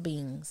sexual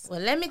beings. Well,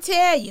 let me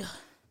tell you.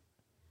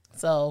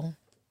 So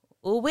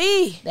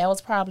Ooh-wee. that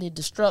was probably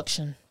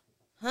destruction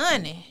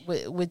Honey.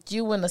 with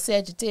you and the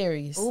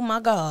Sagittarius. Oh my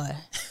God.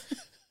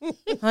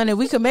 Honey,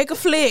 we could make a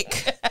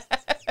flick.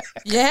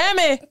 You hear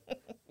me?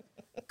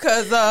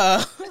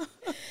 Cause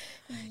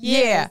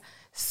yeah.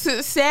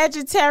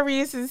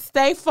 Sagittarius,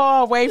 stay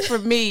far away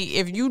from me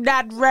if you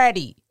not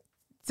ready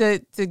to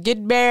get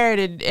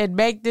married and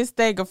make this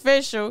thing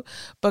official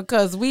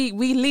because we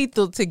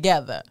lethal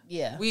together.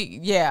 Yeah.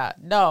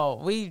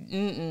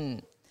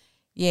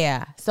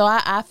 Yeah. So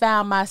I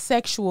found my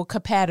sexual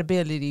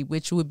compatibility,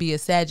 which would be a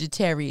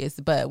Sagittarius.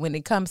 But when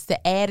it comes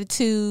to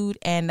attitude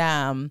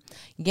and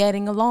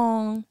getting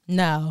along,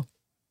 no,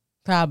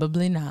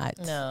 probably not.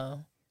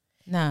 No.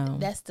 No.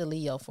 That's the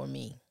Leo for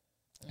me.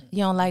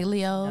 You don't like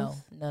Leos?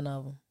 No, none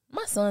of them.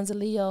 My son's a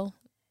Leo.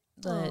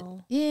 But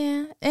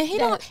Yeah.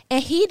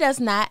 And he does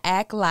not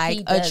act like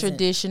He a doesn't.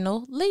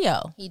 traditional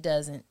Leo. he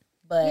doesn't.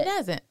 He But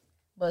doesn't.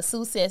 But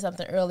Sue said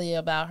something earlier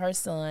about her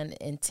son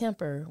and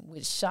temper,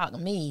 which shocked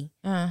me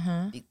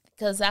Uh-huh.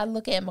 because I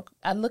look at him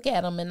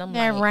and I'm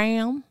That like,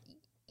 ram.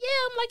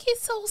 I'm like,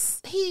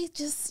 he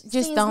just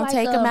seems don't like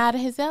take him out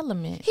of his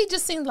element. He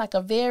just seems like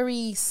a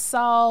very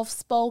soft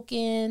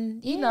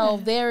spoken, you know,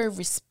 very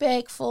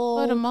respectful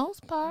For the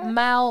most part.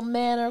 mild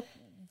manner.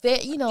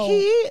 You know,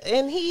 He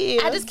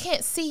is. I just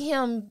can't see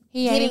him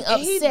He getting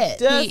ain't- upset.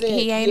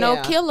 He ain't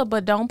no killer,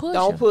 but don't push him.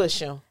 Don't push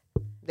him.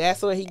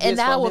 That's what he gets And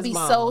I from would his be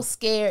mama. so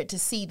scared to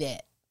see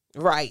that.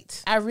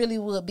 Right. I really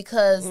would,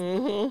 because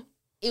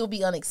it would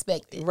be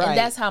unexpected. Right. And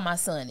that's how my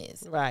son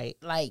is. Right.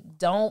 Like,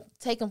 don't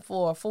take him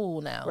for a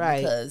fool now.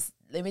 Right. Because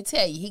let me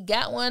tell you, he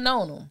got one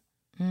on him.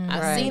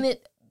 I've Right. seen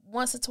it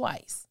once or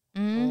twice.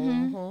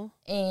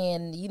 Mm-hmm.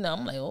 And, you know,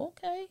 I'm like,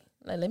 okay,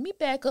 like, let me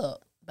back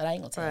up. But I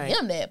ain't going to tell Right.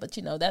 him that. But,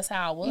 you know, that's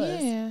how I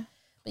was. Yeah.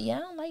 But, yeah, I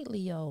don't like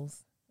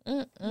Leos.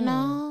 Mm-mm.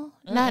 No,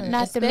 Mm-mm. not the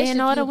Especially men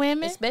if or the you-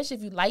 women. Especially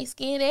if you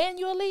light-skinned and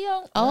you're a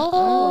Leo.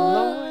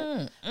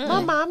 Oh, Mm-mm.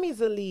 My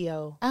mommy's a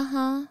Leo.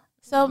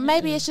 So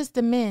maybe it's just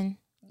the men.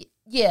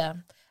 Yeah.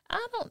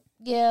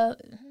 The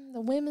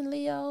women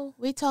Leo.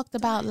 We talked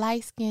about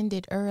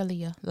light-skinned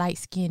earlier.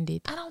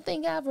 Light-skinned. I don't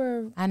think I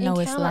ever. I know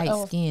it's encountered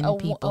light-skinned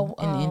people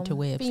in the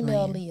interwebs,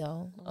 Female man.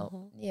 Leo. Mm-hmm.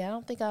 Oh, yeah, I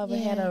don't think I ever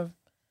had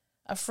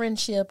a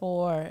friendship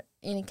or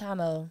any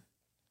kind of.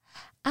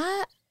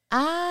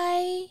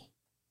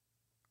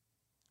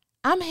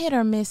 I'm hit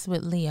or miss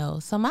with Leo.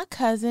 So my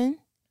cousin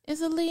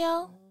is a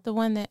Leo, the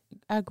one that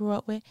I grew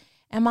up with,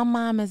 and my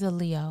mom is a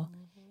Leo,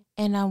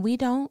 and we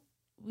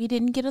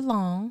didn't get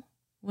along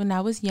when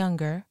I was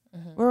younger.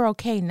 We're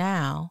okay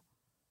now,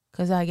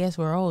 cause I guess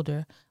we're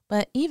older.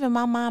 But even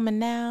my mama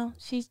now,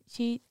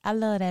 I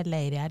love that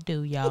lady, I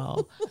do,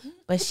 y'all.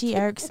 But she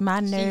irks my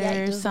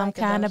nerves just some like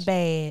a kind of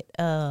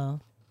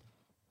dog.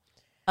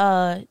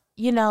 bad.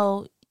 You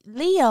know,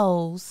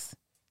 Leos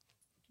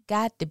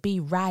got to be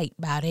right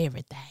about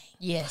everything.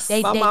 Yes.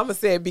 My mama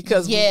said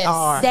because Yes. we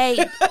are. They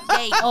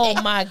Oh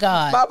my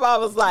God. My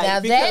mama was like, Now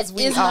because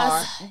we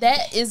are.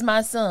 that is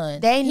my son.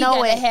 They He know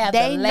gotta it. have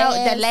They the know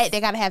last- they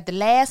gotta have the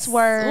last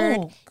word.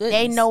 Ooh, They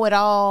goodness. know it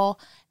all,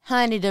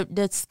 honey.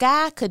 The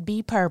sky could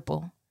be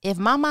purple. If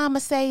my mama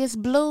say it's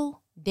blue,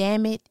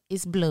 damn it,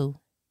 it's blue,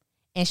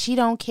 and she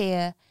don't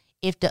care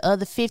if the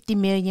other 50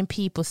 million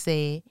people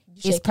say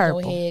it's Shaking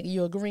purple. Your head,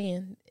 you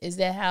agreeing? Is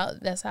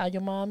that's how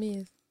your mom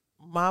is?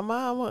 My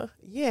mama,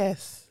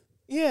 yes,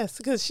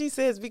 because she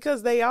says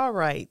because they are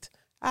right,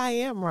 I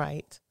am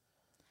right,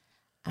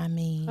 I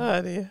mean,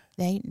 honey.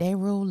 they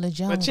rule the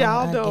jungle. But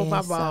y'all I know my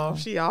guess, mom,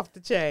 so. she off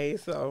the chain.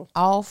 So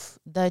Off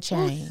the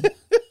chain.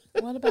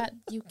 What about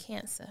you,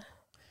 Cancer?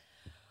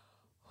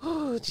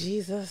 oh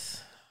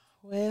Jesus,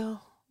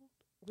 well,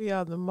 we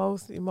are the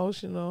most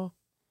emotional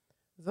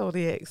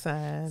zodiac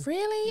sign.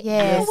 Really?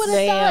 Yes, I would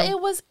have thought ma'am.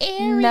 it was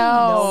Aries.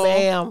 No,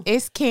 ma'am.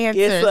 It's Cancer.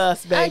 It's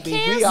us, baby.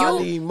 Cancer. We are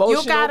the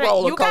emotional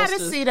roller you gotta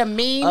coasters see the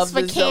memes of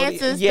for the zodiac.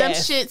 Cancers.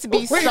 Yes. Them shits be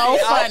We so off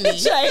the funny.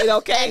 chain,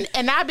 okay.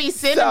 And I be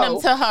sending them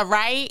to her,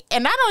 right?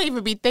 And I don't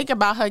even be thinking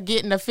about her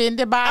getting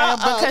offended by her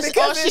because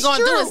all she it's gonna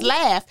do true. is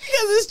laugh.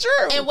 Because it's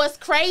true. And what's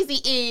crazy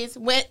is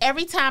when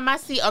every time I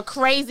see a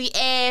crazy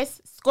ass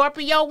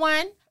Scorpio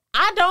one,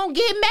 I don't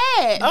get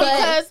mad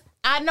because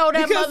I know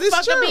that Because it's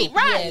motherfucker be true.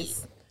 right.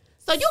 Yes.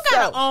 So you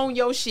gotta So- own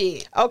your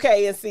shit.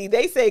 Okay, and see,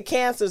 they say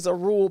cancers are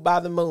ruled by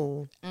the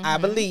moon. I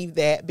believe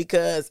that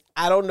because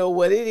I don't know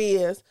what it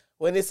is.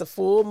 When it's a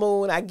full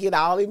moon, I get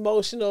all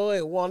emotional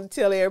and want to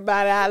tell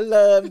everybody I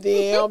love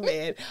them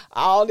and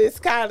all this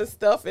kind of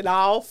stuff and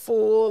all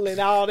full and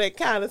all that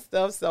kind of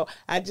stuff. So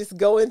I just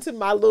go into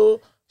my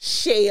little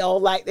shell,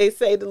 like they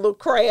say, the little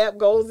crab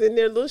goes in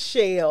their little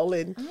shell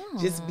and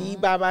just be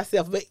by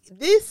myself. But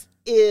this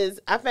is,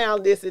 I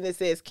found this and it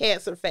says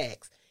Cancer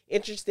facts.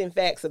 Interesting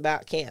facts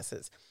about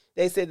cancers.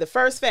 They said the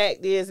first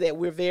fact is that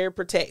we're very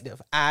protective.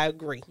 I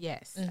agree.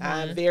 Yes.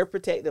 I'm very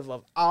protective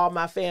of all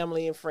my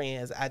family and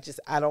friends.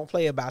 I don't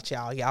play about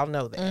y'all. Y'all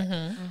know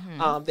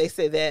that. They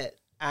say that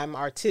I'm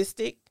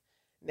artistic.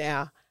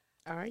 Now,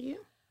 Are you?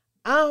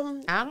 I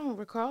don't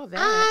recall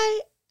that.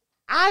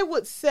 I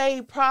would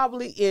say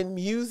probably in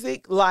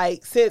music,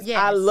 like since Yes.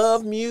 I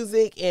love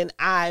music and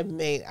I'm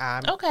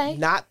Okay.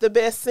 not the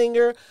best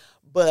singer,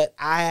 but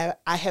I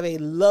have a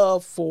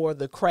love for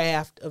the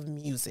craft of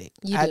music.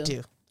 You I do.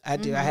 do.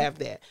 I have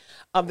that.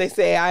 They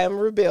say I am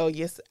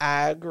rebellious.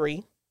 I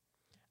agree.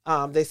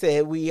 They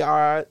say we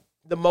are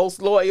the most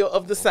loyal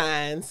of the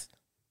signs.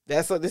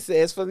 That's what it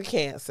says for the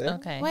Cancer.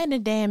 Okay. Wait a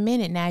damn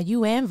minute now.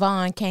 You and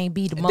Vaughn can't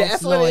be the most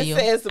That's loyal. what it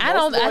says. The I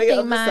most loyal think of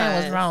the mine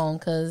was signs. wrong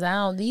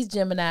because these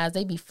Geminis,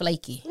 they be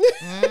flaky.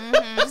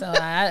 So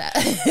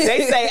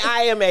They say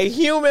I am a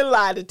human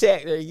lie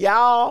detector,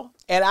 y'all,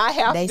 and I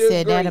have They to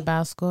said agree. that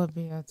about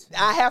Scorpio too.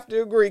 I have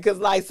to agree because,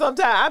 like,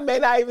 sometimes I may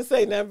not even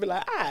say nothing, be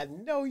like, I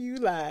know you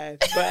lied,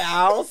 but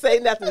I don't say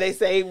nothing. They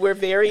say we're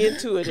very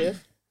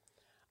intuitive,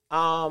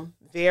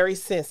 very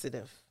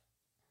sensitive.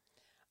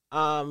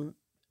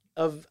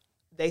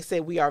 They say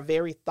we are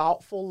very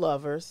thoughtful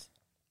lovers.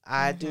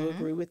 I do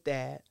agree with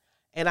that,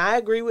 and I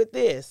agree with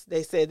this.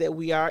 They said that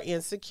we are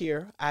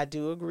insecure. I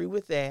do agree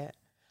with that,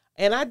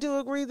 and I do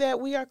agree that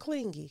we are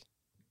clingy.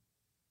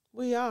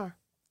 We are.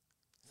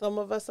 Some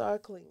of us are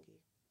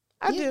clingy.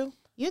 I do.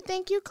 You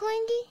think you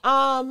clingy?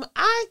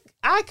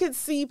 I could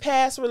see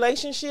past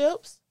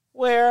relationships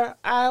where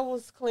I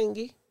was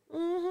clingy.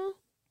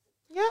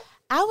 Yeah.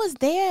 I was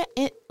there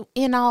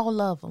in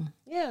all of them.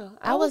 Yeah.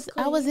 I was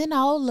in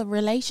all the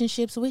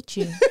relationships with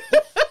you.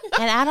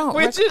 And I don't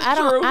Which is I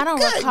don't true. I don't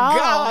Good recall.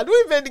 God,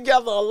 we've been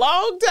together a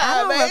long time,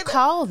 I don't baby.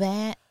 recall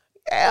that.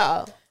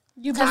 Yeah.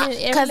 You been in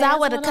every Because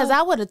last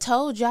I would have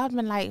told you. I'd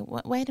been like,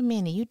 wait a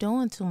minute, you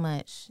doing too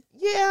much.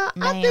 Yeah,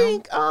 Ma'am. I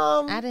think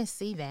I didn't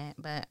see that,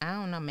 but I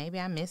don't know. Maybe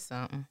I missed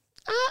something.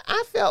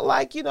 I felt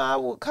like, I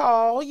would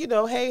call,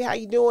 hey, how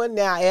you doing?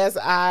 Now, as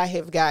I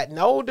have gotten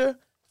older,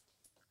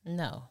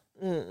 No.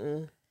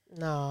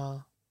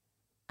 no.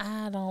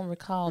 I don't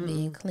recall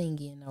being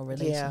clingy in no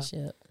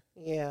relationship.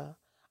 Yeah.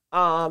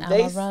 I'm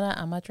a runner.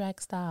 I'm a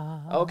track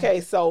star. Okay,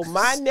 so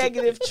my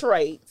negative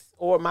traits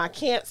or my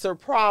cancer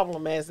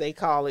problem, as they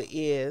call it,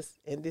 is,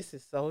 and this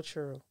is so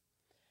true,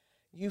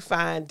 you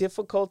find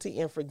difficulty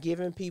in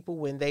forgiving people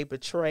when they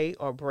betray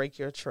or break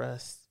your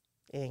trust.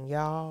 And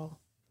y'all,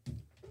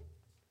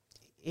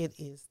 it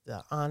is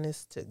the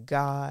honest to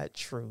God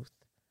truth.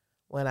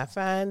 When I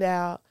find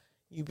out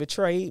you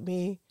betrayed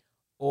me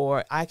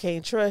or I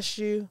can't trust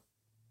you,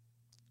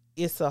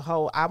 it's a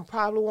whole, I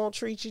probably won't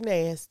treat you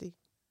nasty.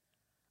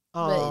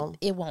 But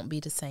it won't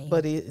be the same.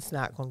 But it's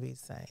not going to be the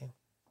same.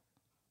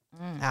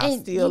 I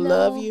And, still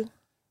love you,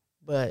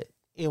 but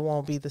it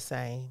won't be the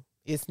same.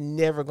 It's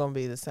never going to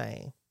be the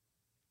same.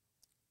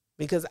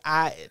 Because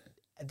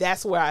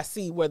that's where I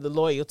see where the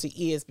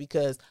loyalty is,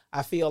 because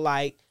I feel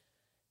like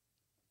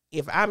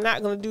if I'm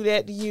not going to do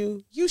that to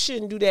you, you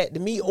shouldn't do that to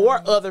me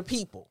or other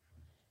people.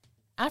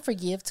 I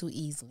forgive too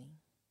easily.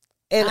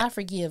 And I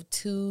forgive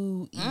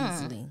too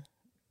easily.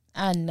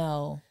 I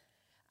know.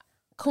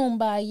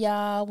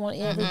 Kumbaya, want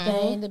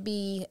everything to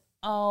be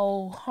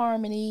all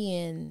harmony,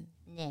 and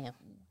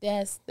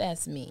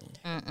that's me.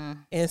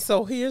 And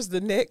so here's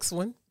the next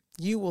one.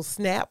 You will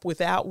snap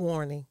without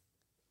warning.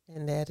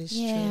 And that is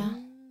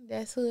true.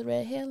 That's Hood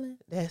Red Helen.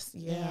 That's,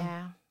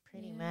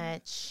 Pretty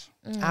much.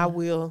 I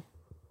will.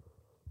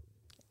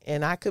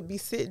 And I could be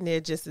sitting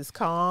there just as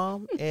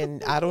calm,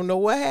 and I don't know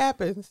what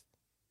happens.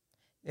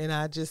 And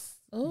I just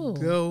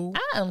go.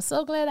 I am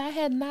so glad I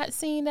had not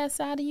seen that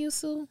side of you,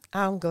 Sue.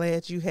 I'm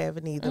glad you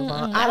haven't either,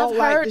 Vaughn. I've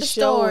heard the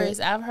stories.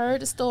 I've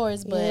heard the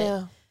stories,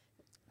 but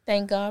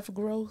thank God for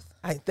growth.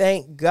 I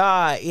thank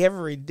God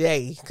every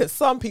day, because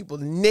some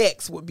people's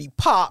necks would be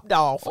popped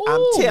off. Ooh.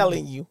 I'm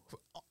telling you.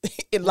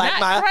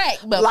 Not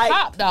cracked, but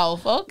popped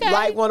off. Okay.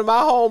 Like one of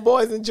my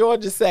homeboys in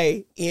Georgia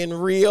say, in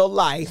real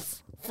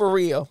life. For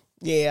real.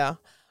 Yeah.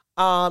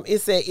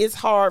 It said it's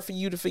hard for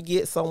you to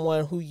forget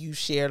someone who you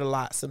shared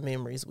lots of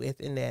memories with,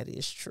 and that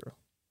is true.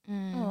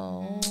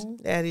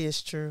 That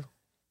is true.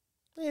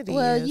 It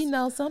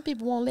is. Some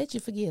people won't let you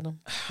forget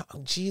them.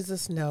 Oh,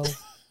 Jesus, no.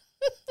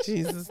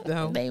 Jesus,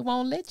 no. They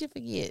won't let you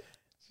forget.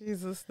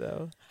 Jesus,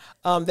 no.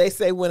 They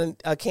say when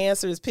a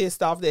cancer is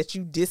pissed off that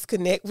you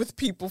disconnect with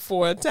people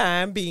for a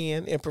time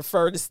being and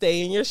prefer to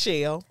stay in your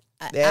shell.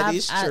 That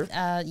is true.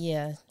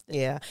 Yeah.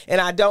 Yeah. And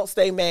I don't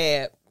stay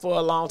mad for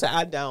a long time.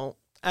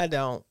 I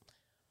don't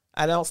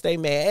stay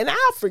mad. And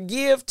I'll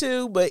forgive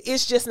too, but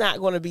it's just not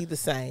going to be the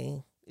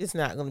same. It's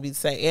not going to be the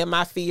same. And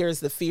my fear is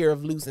the fear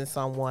of losing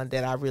someone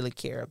that I really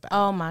care about.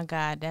 Oh, my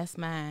God. That's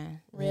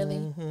mine. Really?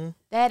 Mm-hmm.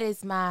 That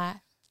is my...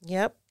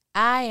 Yep.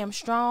 I am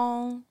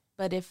strong,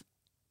 but if...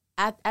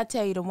 I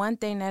tell you, the one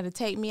thing that'll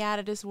take me out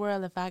of this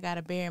world, if I got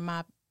to bury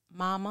my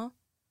mama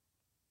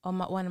or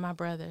one of my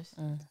brothers,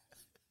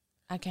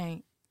 I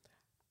can't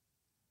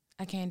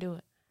do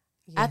it.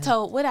 Yeah.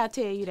 What I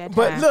tell you that time?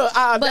 But look,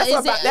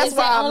 that's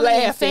why I'm only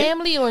laughing. in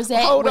family, or is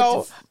that Hold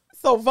on.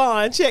 So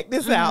Vaughn, check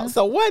this out.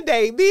 So one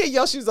day, me and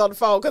Yoshi was on the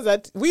phone,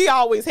 because we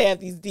always have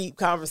these deep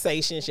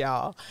conversations,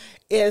 y'all.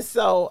 And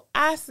so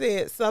I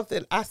said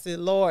something. I said,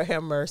 Lord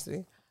have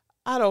mercy.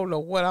 I don't know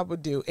what I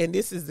would do. And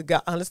this is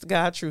the honest to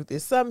God truth.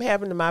 If something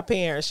happened to my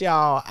parents,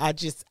 y'all,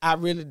 I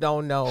really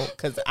don't know,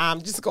 because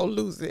I'm just going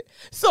to lose it.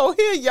 So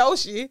here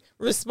Yoshi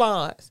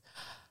responds,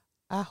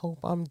 I hope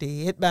I'm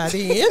dead by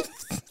then.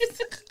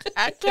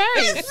 I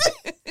can't.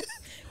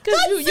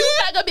 Because you're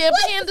not going to be able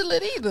to handle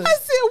it either. I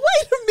said,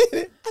 wait a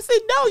minute. I said,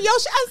 no,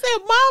 Yoshi. I said,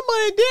 Mama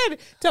and Daddy.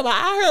 Tell me,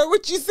 I heard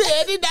what you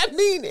said, and I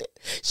mean it.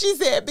 She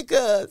said,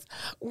 because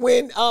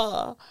when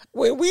y'all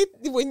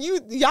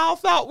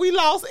thought we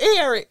lost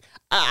Eric,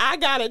 I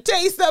got a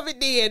taste of it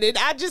then, and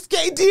I just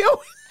can't deal with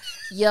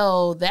it.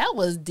 Yo, that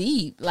was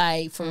deep.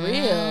 Like, for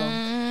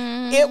real.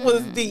 It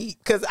was deep,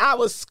 because I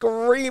was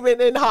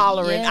screaming and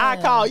hollering. Yeah. I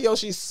called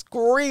Yoshi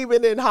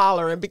screaming and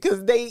hollering,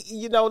 because they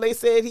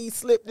said he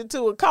slipped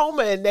into a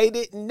coma and they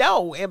didn't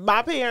know. And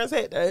my parents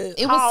had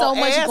to It was so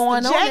much ass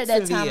going to on at that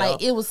time. Jacksonville.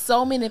 Like, it was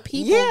so many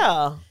people.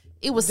 Yeah.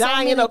 It was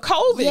dying so many, of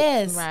COVID.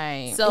 Yes.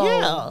 Right. So,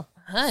 Yeah.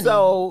 honey,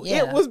 So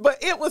yeah.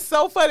 it was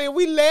so funny.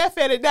 We laugh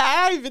at it now.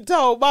 I even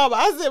told Mama,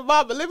 I said,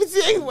 Mama, let me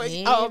tell you what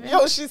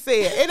Yoshi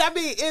said. And I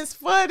mean, it's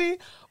funny,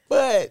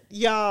 but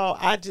y'all,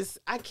 I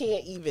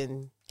can't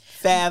even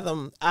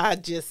fathom.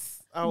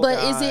 Oh, but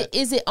God.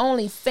 is it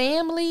only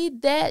family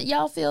that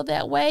y'all feel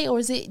that way, or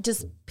is it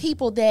just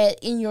people that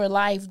in your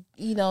life,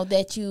 you know,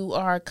 that you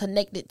are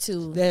connected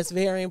to? That's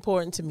very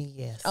important to me.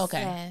 Yes.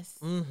 Okay. Yes.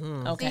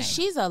 Okay.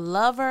 See, she's a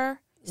lover.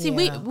 See,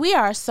 Yeah. we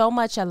are so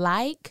much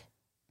alike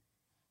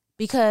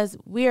because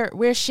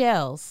we're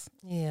shells.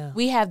 Yeah.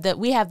 We have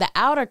the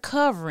outer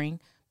covering,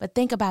 but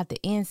think about the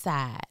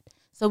inside.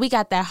 So we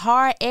got that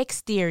hard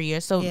exterior.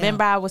 So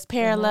remember, I was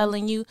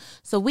paralleling you.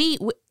 So we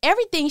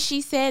everything she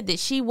said that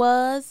she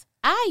was,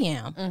 I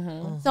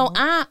am. So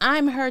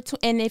I'm her too.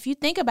 And if you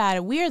think about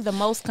it, we're the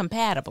most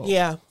compatible.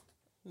 Yeah.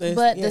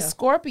 But the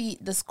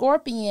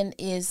scorpion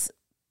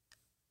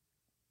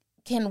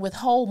can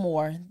withhold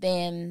more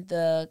than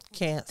the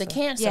Cancer.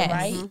 Yes.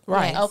 Right?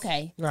 Right.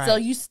 Okay. Right. So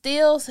you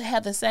still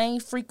have the same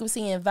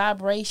frequency and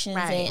vibrations,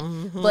 Right.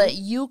 but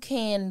you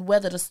can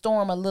weather the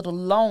storm a little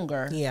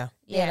longer Yeah.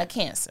 than a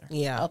Cancer.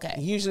 Yeah. Okay.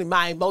 Usually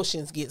my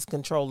emotions gets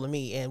control of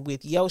me. And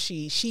with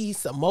Yoshi,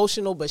 she's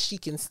emotional, but she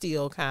can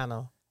still kind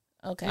of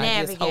Okay.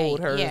 I just hold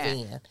hers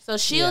in. So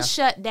she'll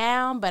shut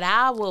down, but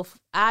I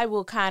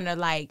will kind of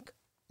like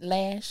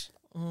Lash.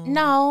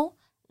 no.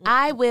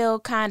 I will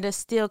kind of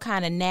still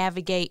kind of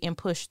navigate and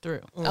push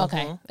through.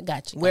 Okay.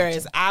 Got you.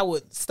 Whereas I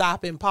would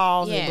stop and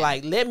pause and Yeah. be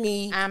like, let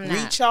me I'm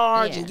not-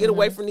 recharge yeah. and get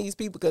away from these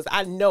people because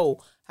I know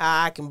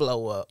how I can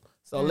blow up.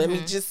 So let me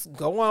just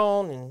go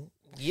on and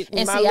get in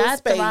And my see, little I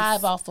space.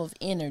 thrive off of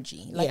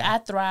energy. Like Yeah. I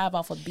thrive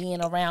off of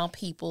being around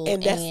people,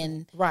 And that's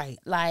and right.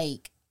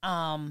 like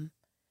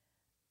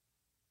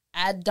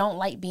I don't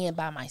like being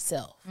by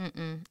myself.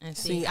 And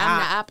See,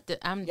 I'm the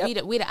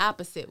opposite. We the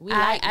opposite. We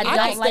like I can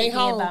don't stay like being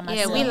home. by yeah,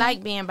 myself. we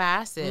like being by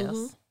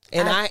ourselves.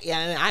 And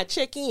I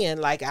check in.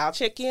 Like I'll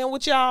check in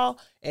with y'all,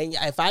 and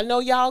if I know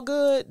y'all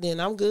good, then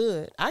I'm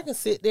good. I can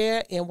sit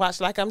there and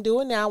watch like I'm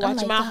doing now, I'm watching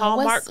like, my "God,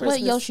 Hallmark Christmas.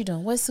 What Yoshi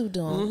doing? What's Sue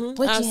doing?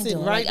 What I'm Jen sitting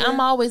doing? right Like, I'm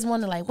there. always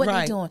wondering, like, what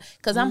Right. they doing?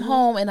 Because I'm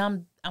home and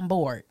I'm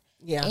bored.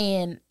 Yeah.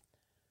 And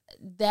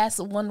that's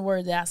one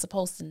word that I'm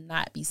supposed to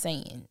not be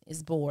saying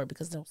is bored,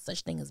 because there's no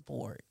such thing as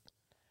bored.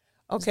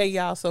 Okay,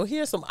 y'all. So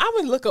here's some. I'm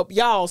gonna look up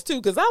y'all's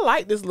too because I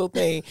like this little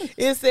thing.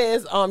 It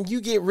says, you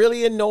get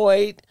really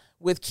annoyed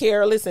with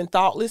careless and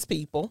thoughtless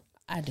people.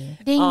 I do.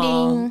 Ding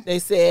ding. They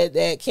said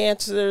that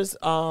Cancers,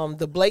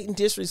 the blatant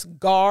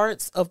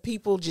disregards of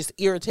people just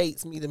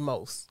irritates me the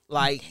most.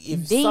 Like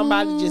if Ding,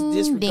 somebody just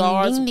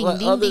disregards ding, ding, what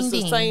ding, others ding,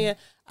 are ding. saying,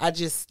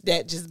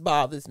 that just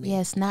bothers me.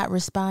 Yes, not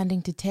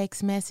responding to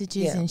text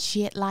messages Yeah. and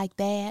shit like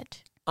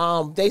that.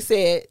 They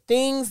said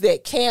things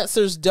that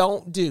Cancers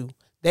don't do.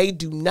 They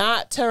do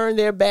not turn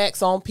their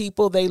backs on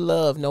people they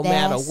love, no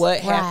matter That's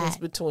what happens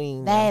right. between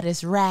them. That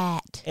is right.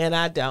 And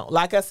I don't.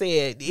 Like I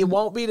said, it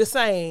won't be the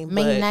same.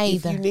 Me but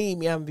neither. If you need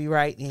me, I'm gonna be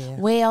right there.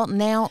 Well,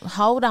 now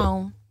hold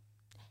on.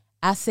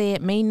 I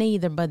said me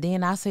neither, but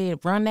then I said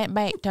run that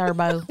back,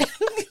 Turbo.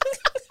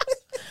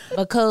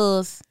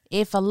 Because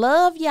if I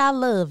love you, I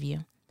love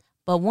you.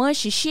 But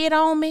once you shit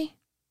on me,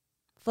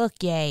 fuck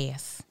your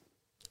ass.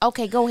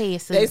 Okay, go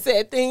ahead, Sue. They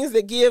said things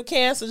that give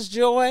Cancers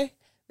joy.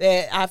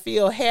 That I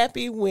feel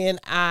happy when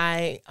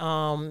I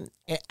am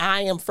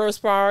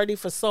first priority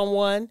for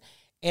someone,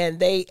 and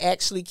they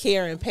actually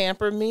care and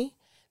pamper me.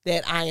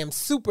 That I am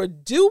super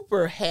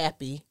duper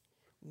happy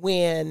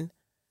when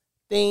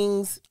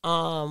things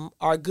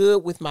are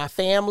good with my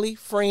family,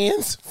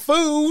 friends,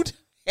 food,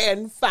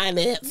 and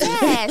finances.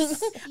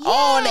 Yes.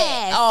 All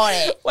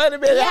that. Wait a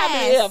minute. How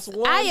many Yes. F's?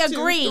 1, I 2,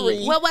 agree.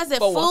 3, What was it?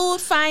 4. Food,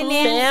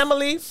 finance.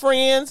 Family,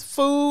 friends,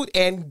 food,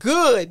 and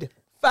good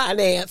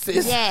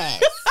finances.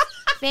 Yes.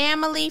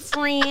 Family,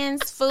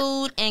 friends,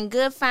 food, and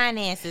good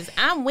finances.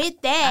 I'm with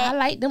I that.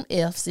 like them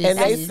F's. And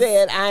they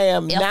said I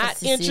am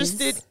not Emphasis.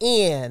 interested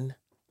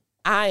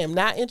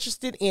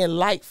in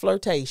light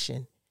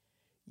flirtation.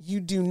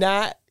 You do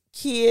not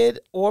kid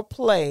or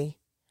play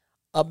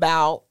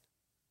about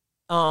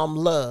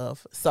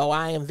love. So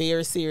I am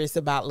very serious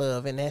about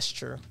love, and that's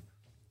true.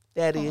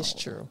 That is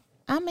true.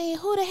 I mean,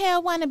 who the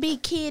hell want to be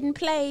kid and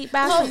play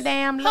by some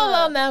damn love? Hold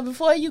on now,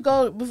 before you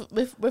go,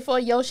 before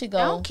Yoshi go,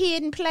 Don't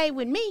kid and play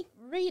with me.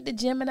 read the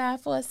Gemini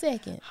for a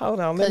second. Hold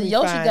on, let Because me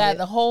Yoshi find got it.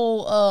 the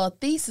whole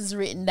thesis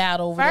written out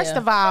over First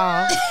there. of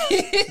all,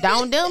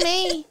 don't do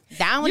me.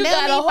 Don't You do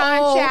got me, a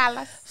whole,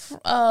 Bonchalas.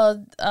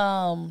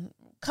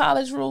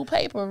 college rule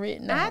paper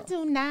written I out.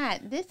 do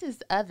not. This is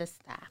other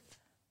stuff.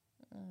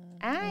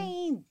 I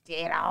ain't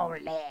did all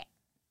of that.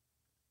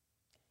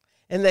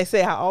 And they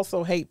say I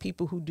also hate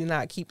people who do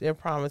not keep their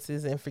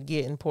promises and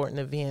forget important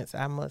events.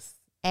 I must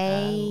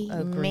agree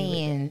with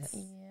Amen.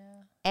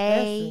 that.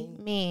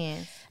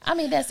 Amen. I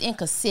mean, that's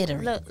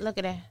inconsiderate. Look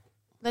at that.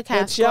 Look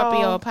how But Scorpio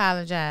y'all-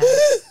 apologized.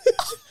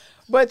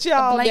 But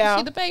y'all Blank now,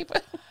 sheet of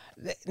paper.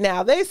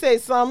 now they say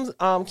some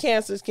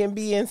cancers can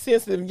be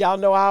insensitive. Y'all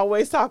know I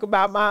always talk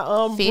about my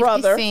 50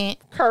 brother Cent.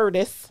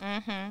 Curtis,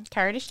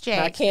 Curtis my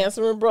Jackson.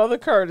 cancer and brother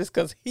Curtis,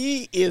 because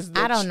he is.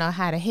 I don't know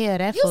how the hell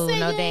that You fool said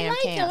no you damn ain't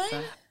like him, cancer.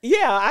 ain't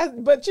Yeah,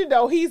 but you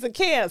know he's a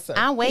cancer.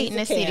 I'm waiting to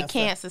He's a see the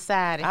cancer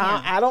side of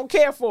him. I don't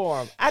care for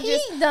him. He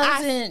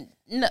doesn't.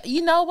 No,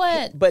 you know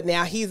what? But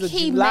now he's a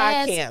He July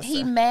masked. cancer.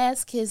 He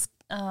masked his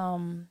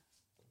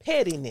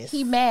pettiness.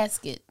 He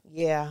mask it.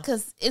 Yeah.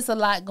 Because it's a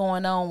lot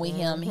going on with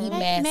him. He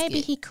mask Maybe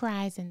it. he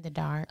cries in the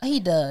dark. He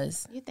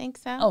does. You think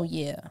so? Oh,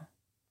 yeah.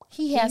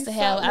 He has He's to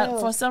have, something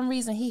for else. some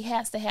reason, he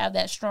has to have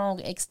that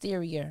strong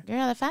exterior.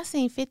 Girl, if I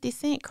seen 50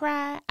 Cent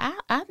cry,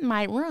 I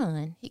might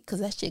run. Because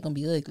that shit going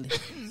to be ugly.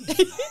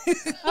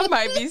 I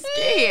might be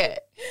scared.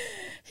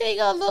 He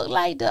going to look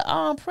like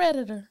the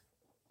Predator.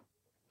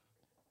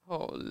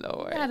 Oh,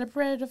 Lord. How the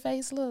Predator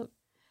face look.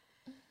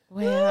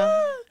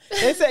 Well,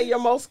 They say your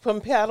most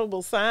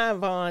compatible sign,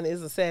 Vaughn,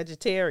 is a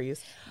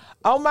Sagittarius.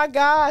 Oh my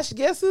gosh,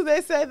 guess who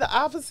they say the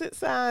opposite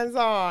signs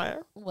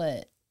are?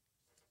 What?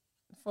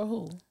 For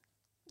who?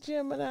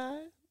 Gemini,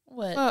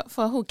 What?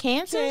 for who?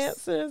 Cancers?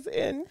 Cancers,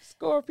 and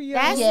Scorpio.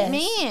 That's Yes.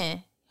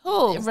 men.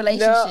 Who?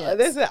 Relationships. No,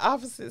 they say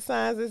opposite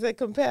signs. They say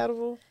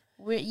compatible.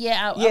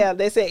 Yeah,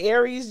 They say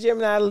Aries,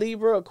 Gemini,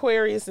 Libra,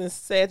 Aquarius, and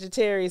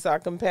Sagittarius are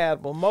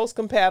compatible. Most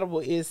compatible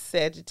is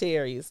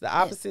Sagittarius. The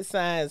opposite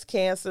signs,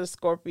 Cancer,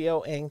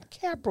 Scorpio, and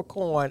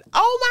Capricorn.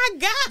 Oh my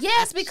God!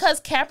 Yes, because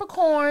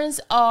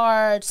Capricorns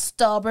are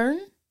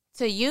stubborn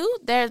To you?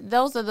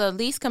 Those are the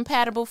least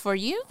compatible for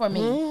you? for me.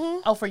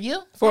 Oh, for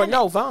you? Vaughn.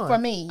 For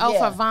me. Oh,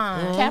 yeah. for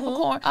Vaughn.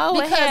 Capricorn. Oh,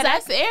 because because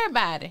that's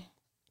everybody.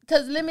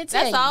 because let me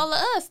tell That's you. all of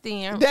us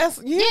then. That's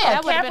Yeah,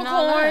 that would've been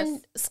all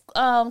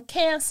Capricorn,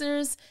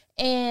 Cancers,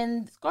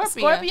 and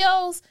Scorpio.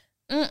 Scorpios.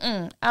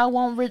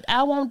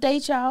 I won't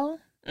date y'all.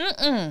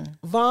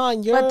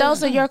 Vaughn. But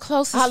those are your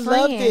closest I friends.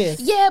 love this.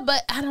 Yeah,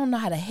 but I don't know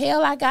how the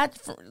hell I got.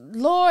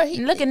 Lord,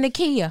 Look at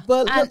Nakia.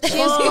 But look, she's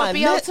Vaughn,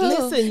 Scorpio too.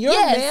 listen, your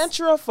Yes.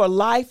 mantra for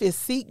life is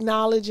seek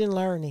knowledge and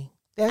learning.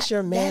 That's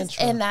your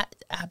mantra. and I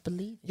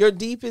believe. Your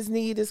deepest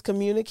need is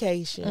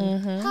communication.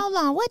 Hold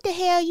on. What the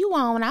hell you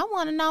on? I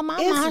want to know my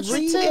It's mantra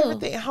read too.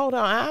 everything. Hold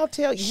on, I'll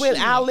tell you.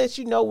 I'll let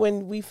you know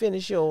when we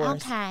finish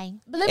yours. Okay.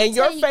 But let me And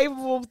your tell you,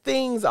 favorable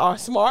things are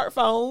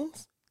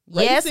smartphones,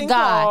 Yes, racing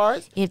God.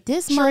 cars, If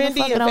this trendy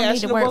motherfucker and don't need to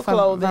fashionable work for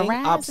clothing,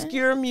 Verizon.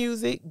 obscure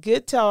music,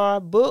 guitar,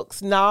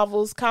 books,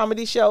 novels,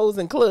 comedy shows,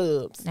 and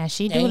clubs. Now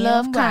she do Damn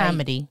love right.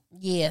 comedy.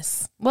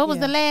 yes, What was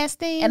the last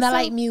thing? and I So-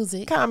 like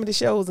music. Comedy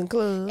shows and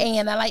clubs.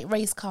 And I like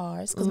race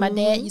cars because my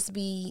dad used to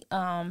be,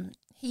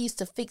 he used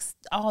to fix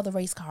all the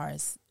race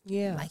cars.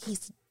 Yeah. Like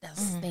that's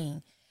his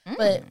thing.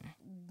 But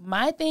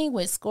my thing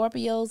with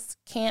Scorpios,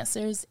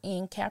 Cancers,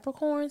 and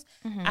Capricorns,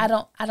 I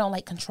don't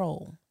like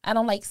control. I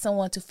don't like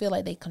someone to feel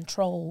like they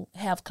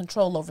have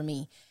control over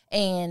me.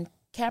 And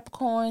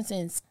Capricorns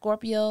and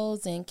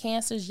Scorpios and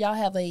Cancers, y'all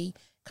have a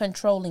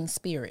controlling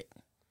spirit.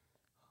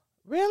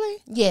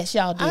 Really? Yes,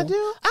 y'all do. I do?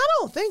 I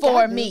don't think For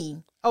I do.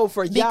 me. Oh,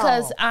 for y'all.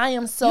 Because I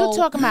am so You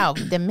talking about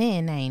the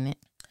men, ain't it?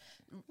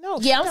 No,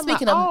 Yeah, I'm she's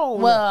speaking talking of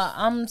about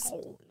all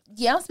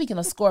I'm speaking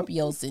of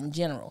Scorpios in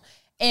general.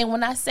 And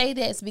when I say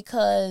that, it's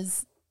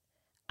because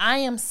I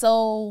am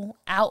so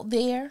out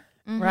there,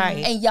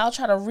 right. and y'all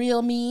try to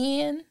reel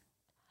me in.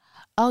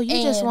 Oh,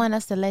 you just And- want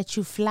us to let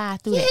you fly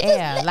through the just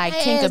air let like my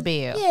ass-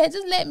 Tinkerbell. Yeah,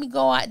 just let me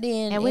go out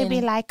there And we'd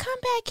be like, come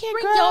back here,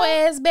 bring girl.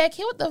 your ass back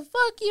here. What the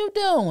fuck you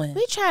doing?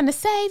 We trying to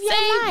save your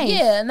life.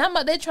 Yeah,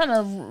 and they're trying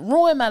to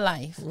ruin my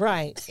life.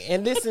 Right.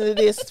 And listen to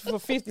this for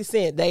 50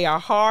 Cent. They are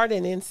hard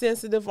and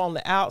insensitive on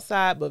the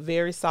outside, but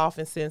very soft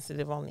and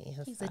sensitive on the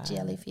inside. He's a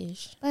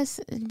jellyfish.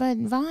 But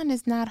Vaughn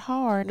is not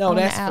hard. No, on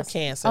the that's for outs-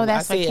 Cancer. Oh,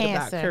 that's I for said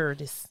Cancer. about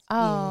Curtis.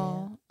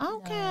 Oh,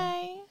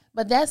 okay.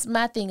 But that's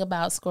my thing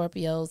about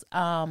Scorpios.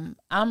 I'm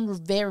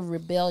very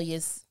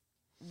rebellious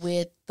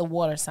with the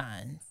water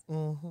signs.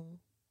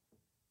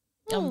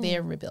 I'm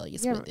very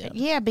rebellious with them.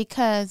 Yeah,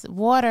 because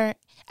water,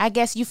 I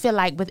guess you feel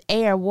like with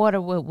air,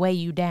 water would weigh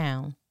you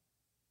down.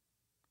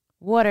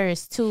 Water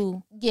is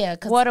too, Yeah,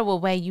 because water will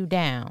weigh you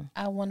down.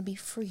 I want to be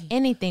free.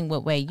 Anything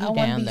would weigh you I want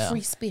down, to be though.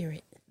 free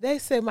spirit. They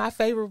say my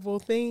favorable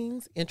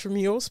things,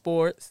 intramural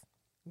sports,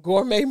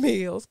 gourmet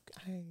meals.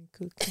 I ain't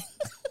cooking.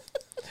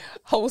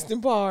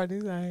 Hosting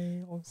parties. I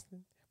ain't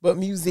hosting. But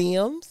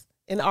museums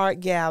and art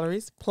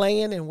galleries,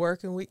 playing and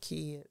working with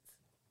kids.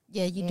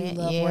 Yeah, you do Yeah,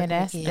 love yeah, working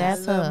that's- with kids.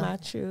 that's- I love her. my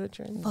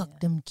children. Fuck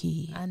them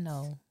kids. I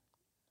know.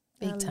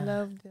 I Big time.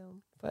 love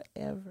them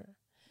forever.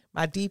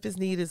 My deepest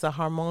need is a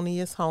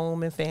harmonious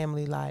home and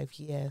family life.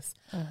 Yes.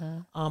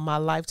 My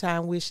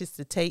lifetime wish is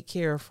to take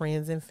care of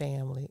friends and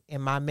family.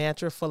 And my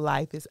mantra for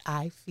life is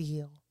I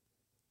feel.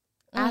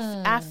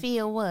 I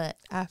feel what?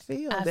 I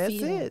feel. I That's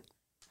feel. it.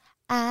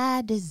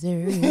 I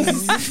deserve.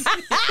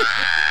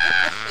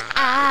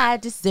 I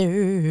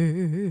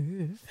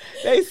deserve.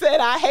 They said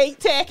I hate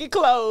tacky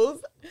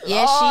clothes.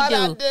 Yes, Lord, she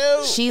I do.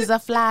 do. She's a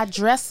fly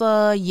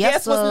dresser. Yes,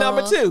 Guess what's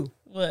number 2?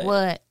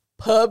 What?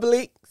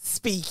 Public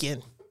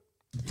speaking.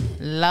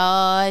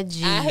 Lord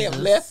Jesus. I have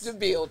left the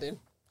building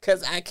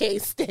because I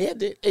can't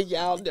stand it, and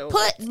y'all know.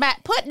 Put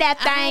that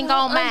thing don't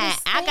on mine.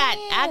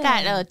 I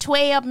got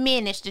 12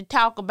 minutes to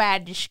talk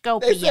about the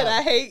Scorpio. They said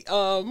I hate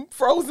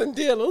frozen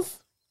dinners.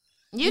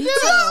 You do? Wait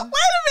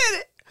a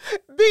minute.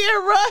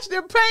 Being rushed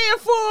and paying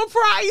full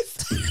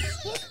price.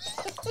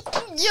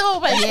 You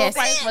pay Yes,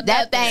 full price for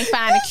that thing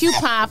find a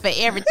coupon for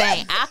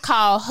everything. I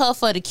call her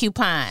for the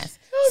coupons.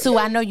 Sue,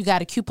 I know you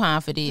got a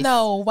coupon for this.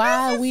 No,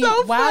 why This is we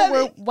so why funny.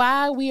 we're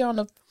why we on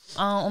the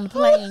on the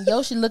plane.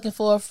 Yoshi looking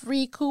for a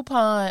free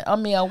coupon. I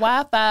mean, a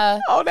Wi-Fi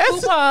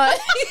coupon.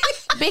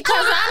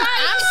 Because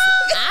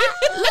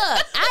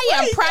I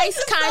am price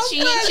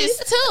conscientious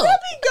too. Let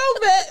me go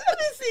back. Let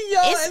me see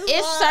y'all.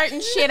 It's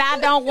certain shit I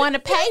don't want to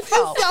pay for.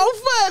 It's so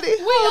funny.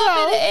 We up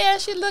in the air.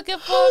 She looking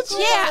for a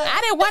coupon. Yeah,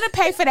 I didn't want to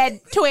pay for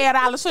that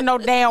 $12 for no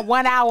damn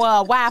 1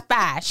 hour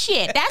Wi-Fi.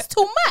 Shit, that's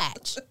too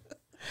much.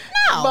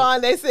 No.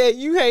 Bond, they said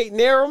you hate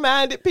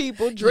narrow-minded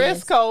people,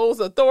 dress codes,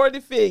 authority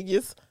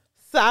figures,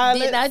 silence.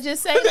 Didn't I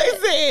just say They that?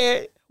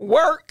 said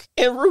work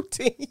and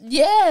routine.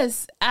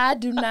 Yes, I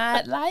do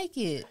not like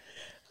it.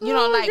 You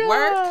don't like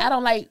work? I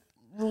don't like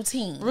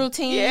routine.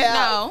 Routine? Yeah.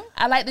 No.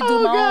 I like to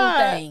do my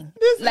God. own thing.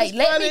 This is Like,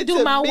 let funny me do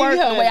to my me, work the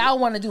way honey. I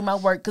want to do my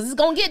work because it's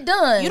going to get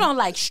done. You don't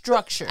like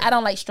structure. I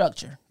don't like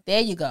structure. There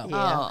you go.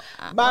 Oh,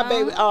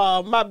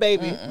 My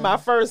baby, my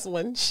first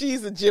one,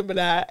 she's a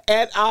Gemini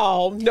at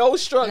all. No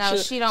structure. No,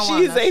 she don't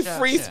want She's no a structure.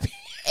 free spirit.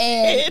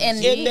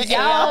 And In the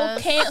y'all air.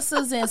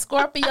 Cancers and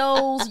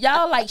Scorpios,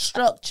 y'all like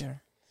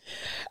structure.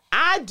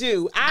 I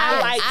do.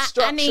 I like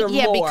structure I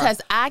need, more.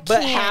 because I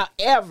But can't.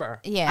 however,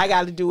 Yeah. I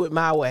got to do it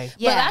my way.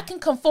 Yeah. But I can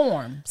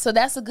conform. So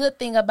that's a good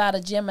thing about a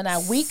Gemini.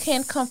 We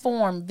can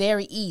conform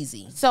very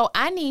easy. So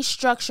I need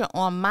structure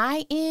on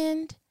my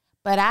end,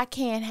 but I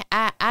can't.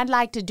 I'd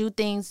like to do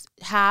things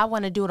how I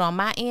want to do it on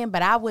my end,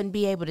 but I wouldn't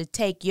be able to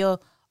take your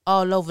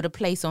all over the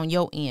place on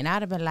your end.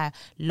 I'd have been like,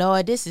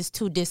 Lord, this is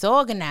too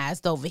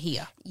disorganized over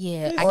here.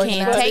 Yeah. I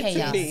can't organized take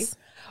chaos. this.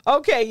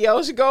 Okay,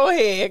 Yoshi, go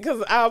ahead,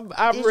 because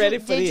I'm ready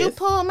for Did this. you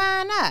pull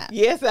mine up?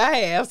 Yes, I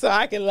have, so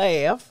I can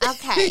laugh.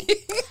 Okay.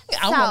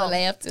 I want to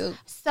laugh too.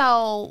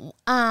 So,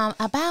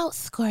 about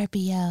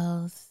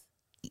Scorpios,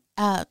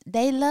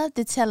 they love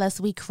to tell us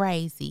we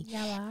crazy.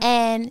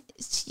 And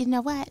you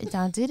know what?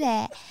 Don't do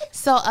that.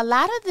 So a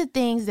lot of the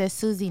things that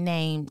Susie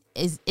named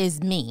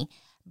is me.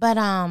 But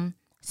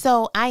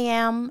so I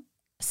am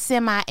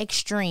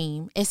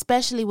semi-extreme,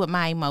 especially with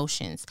my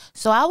emotions.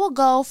 So I will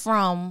go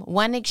from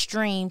one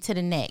extreme to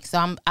the next.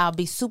 So I'll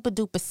be super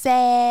duper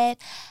sad.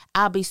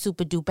 I'll be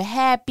super duper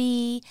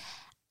happy.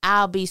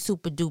 I'll be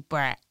super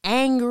duper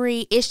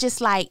angry. It's just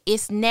like,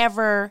 it's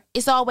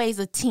always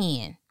a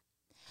 10.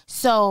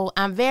 So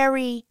I'm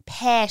very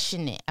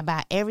passionate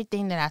about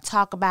everything that I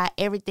talk about,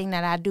 everything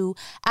that I do.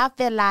 I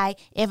feel like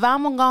if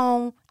I'm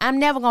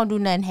never going to do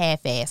nothing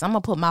half-ass. I'm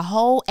going to put my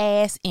whole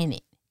ass in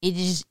it. It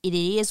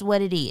is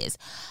what it is.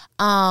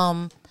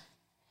 I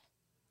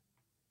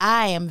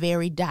am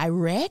very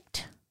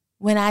direct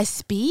when I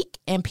speak,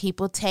 and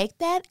people take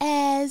that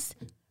as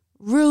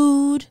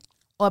rude,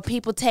 or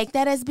people take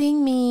that as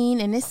being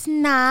mean, and it's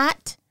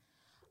not.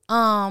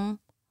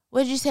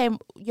 What did you say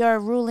your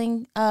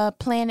ruling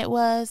planet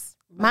was?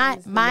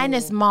 Mine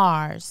is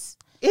Mars.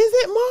 Is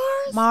it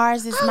Mars?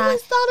 Mars is I my.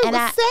 always thought it and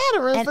was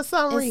Saturn for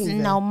some it's-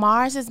 reason. No,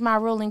 Mars is my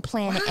ruling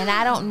planet, and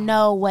I don't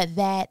know what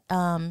that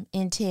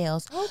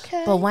entails.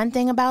 Okay. But one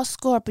thing about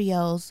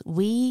Scorpios,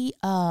 we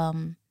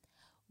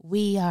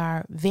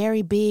are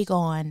very big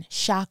on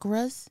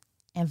chakras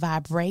and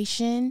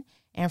vibration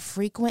and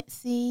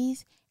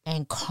frequencies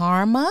and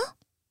karma.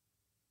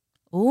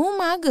 Oh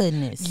my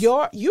goodness.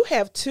 You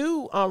have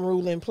two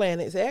ruling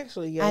planets,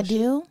 actually, Yoshi. I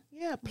do.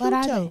 Yeah, Pluto. What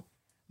I do?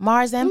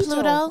 Mars and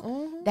Pluto.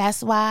 Mhm.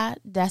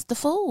 That's the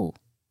fool.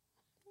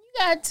 You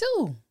got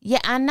two. Yeah,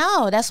 I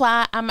know. That's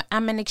why I'm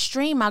an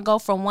extreme. I go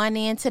from one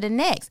end to the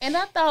next. And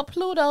I thought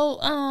Pluto,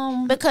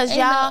 Because ain't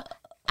y'all,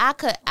 I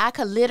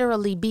could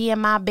literally be in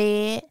my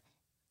bed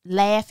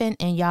laughing,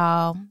 and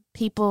y'all,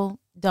 people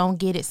don't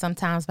get it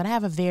sometimes, but I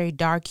have a very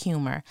dark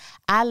humor.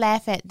 I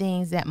laugh at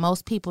things that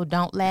most people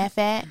don't laugh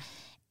at,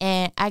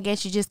 and I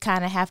guess you just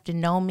kind of have to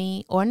know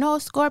me or know a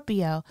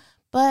Scorpio.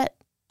 But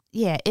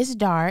yeah, it's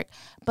dark,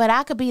 but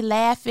I could be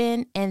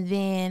laughing, and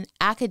then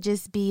I could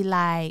just be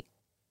like,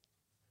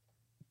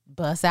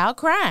 bust out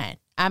crying.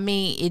 I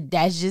mean,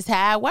 that's just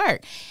how it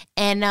works.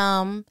 And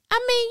I mean,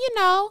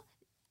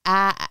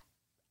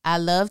 I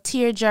love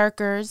tear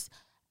jerkers.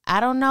 I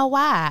don't know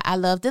why. I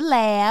love to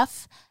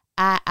laugh.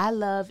 I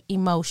love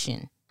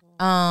emotion.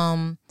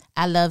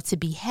 I love to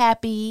be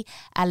happy.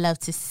 I love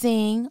to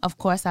sing. Of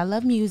course, I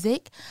love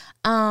music.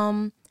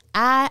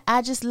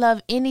 I just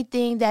love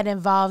anything that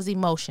involves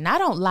emotion. I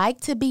don't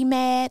like to be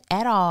mad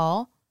at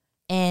all.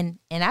 And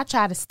I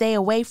try to stay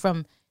away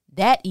from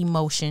that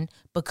emotion,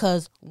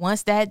 because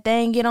once that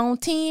thing get on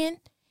 10,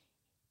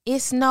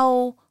 it's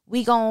no,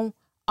 we gonna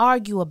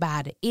argue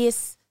about it.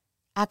 It's,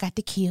 I got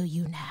to kill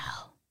you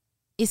now.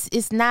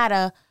 It's not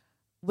a,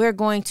 we're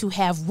going to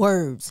have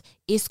words.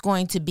 It's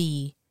going to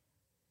be,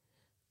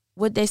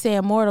 what they say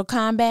in Mortal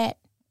Kombat,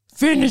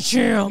 finish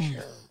him.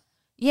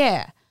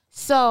 Yeah.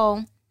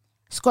 So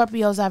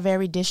Scorpios are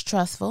very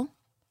distrustful.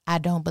 I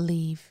don't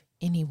believe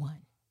anyone.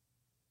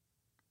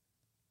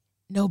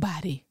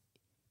 Nobody.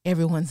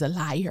 Everyone's a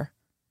liar.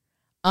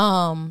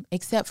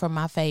 Except for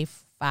my fave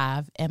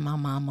 5 and my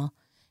mama.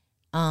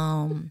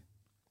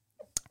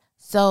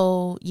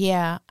 So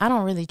yeah, I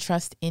don't really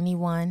trust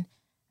anyone.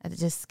 I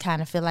just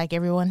kind of feel like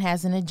everyone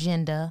has an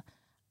agenda.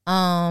 Lord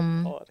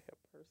have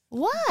mercy.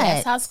 What?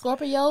 That's how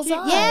Scorpios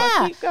are.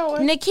 Yeah. Keep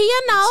going. Nakia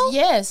knows.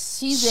 Yes,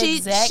 she's the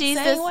exact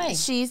same way.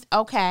 She's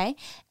okay.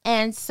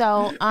 And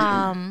so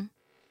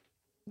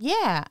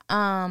yeah,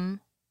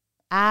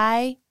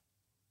 I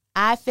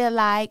feel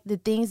like the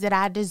things that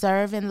I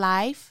deserve in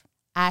life,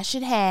 I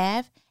should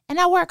have, and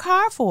I work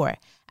hard for it.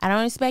 I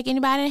don't expect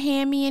anybody to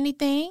hand me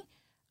anything.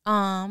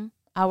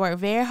 I work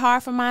very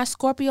hard for mine.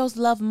 Scorpios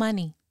love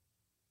money.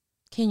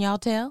 Can y'all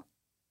tell?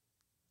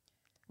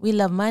 We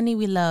love money.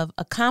 We love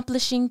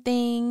accomplishing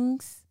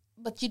things.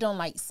 But you don't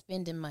like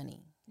spending money.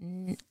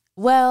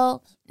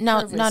 Well,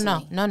 no.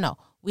 Frivolously.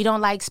 We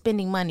don't like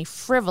spending money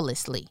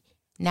frivolously.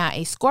 Now,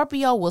 a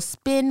Scorpio will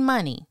spend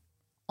money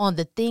on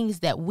the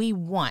things that we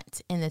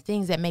want and the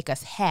things that make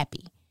us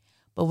happy.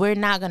 But we're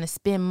not going to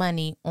spend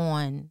money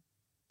on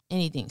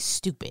anything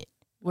stupid.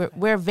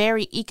 We're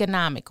very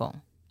economical.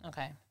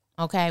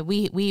 Okay.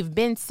 We've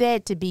been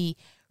said to be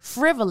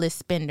frivolous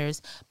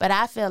spenders, but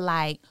I feel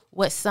like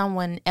what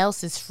someone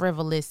else's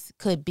frivolous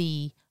could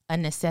be a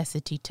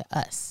necessity to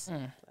us.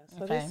 That's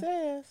what it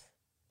says.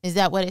 Is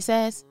that what it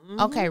says? Mm-hmm.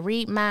 Okay,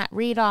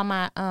 read all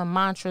my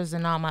mantras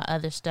and all my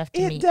other stuff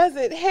to me. It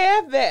doesn't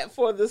have that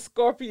for the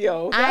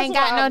Scorpio. I ain't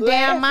got no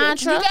damn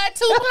mantra. You got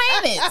 2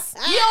 planets.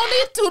 You don't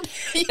need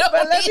 2. You don't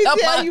But let need me a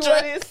tell you mantra.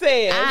 what it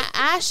says.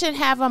 I should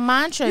have a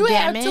mantra, You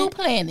damn have it. 2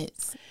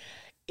 planets.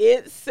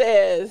 It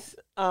says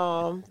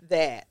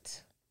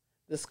that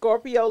the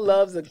Scorpio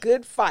loves a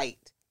good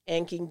fight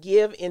and can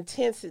give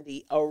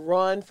intensity a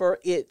run for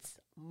its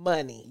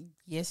money.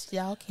 Yes,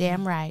 y'all can.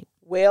 Damn right.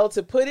 Well,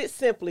 to put it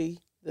simply,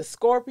 the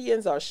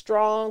Scorpions are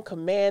strong,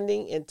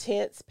 commanding,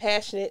 intense,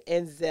 passionate,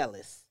 and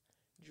zealous.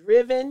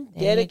 Driven,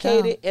 There you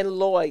dedicated, and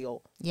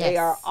loyal. Yes. They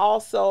are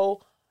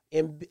also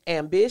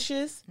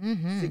ambitious,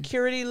 Mm-hmm.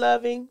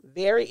 security-loving,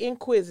 very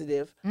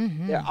inquisitive.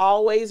 Mm-hmm. They're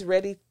always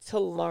ready to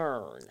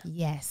learn.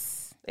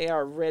 Yes. They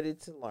are ready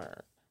to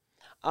learn.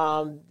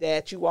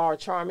 That you are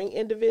charming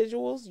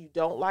individuals. You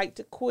don't like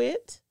to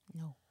quit.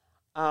 No.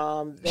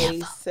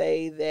 They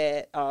say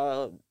that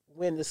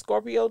when the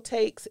Scorpio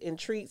takes and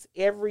treats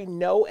every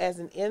no as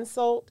an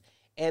insult,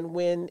 and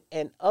when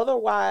an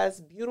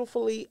otherwise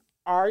beautifully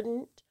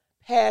ardent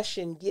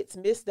passion gets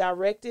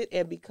misdirected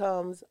and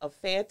becomes a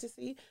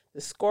fantasy,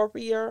 the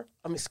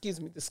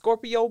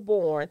Scorpio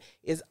born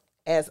is,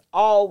 as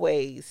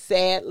always,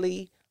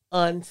 sadly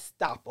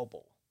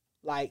unstoppable.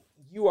 Like,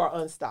 you are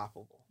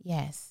unstoppable.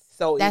 Yes.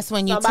 So that's if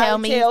when you somebody tell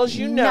me tells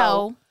you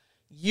no.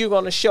 You're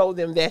going to show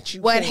them that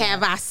you What can.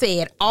 have I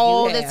said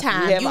all You the have.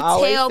 time? You have You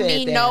always tell said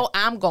me that. no,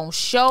 I'm going to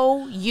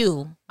show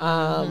you.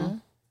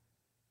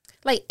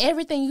 Like,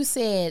 everything you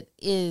said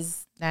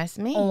is That's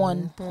me.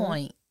 on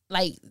point.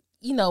 Like,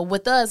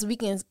 with us, we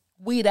can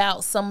weed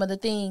out some of the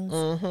things.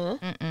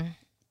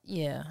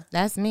 Yeah.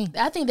 That's me.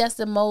 I think that's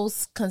the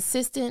most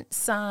consistent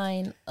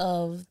sign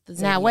of the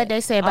zodiac. Now, what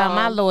they say about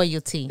my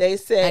loyalty? They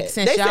said Like,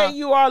 since they y'all- say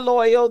you are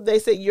loyal. They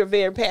say you're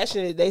very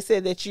passionate. They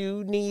said that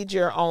you need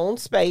your own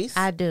space.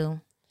 I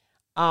do.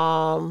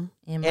 In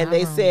my And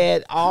they room.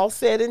 said, all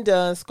said and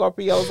done,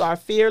 Scorpios are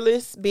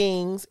fearless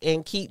beings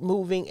and keep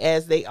moving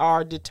as they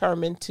are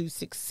determined to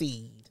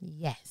succeed.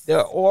 Yes.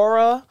 Their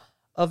aura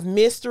of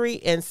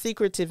mystery and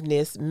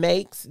secretiveness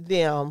makes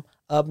them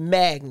a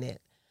magnet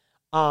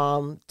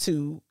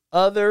to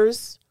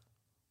others.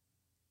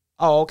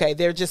 Oh, okay.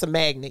 They're just a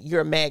magnet.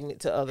 You're a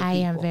magnet to other I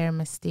people. am very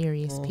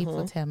mysterious.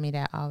 People tell me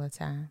that all the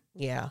time.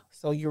 Yeah.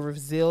 So you're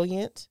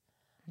resilient.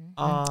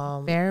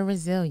 Very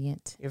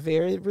resilient. You're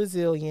very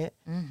resilient.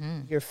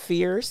 You're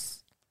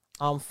fierce,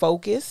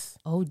 focused.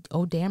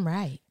 Oh, damn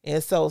right.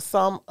 And so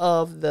some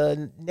of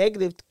the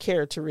negative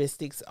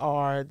characteristics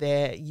are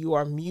that you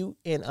are mute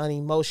and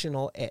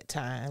unemotional at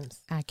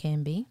times. I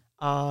can be.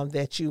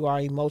 That you are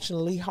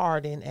emotionally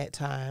hardened at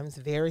times,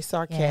 very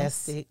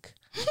sarcastic,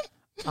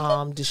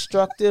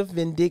 destructive,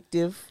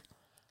 vindictive,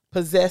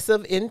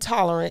 possessive,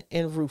 intolerant,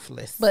 and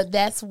ruthless. But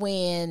that's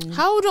when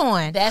Hold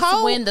on.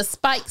 when the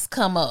spikes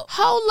come up.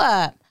 Hold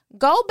up.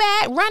 Go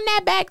back. Run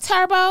that back,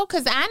 Turbo,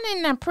 because I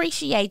didn't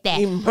appreciate that.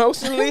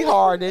 Emotionally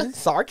hardened,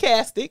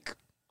 sarcastic,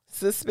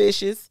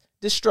 suspicious,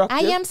 destructive,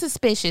 I am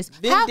suspicious.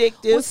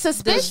 vindictive,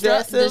 Suspicious.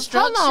 possessive,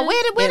 Hold on.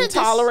 Where did this?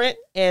 intolerant,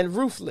 and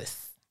ruthless.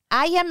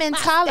 I am style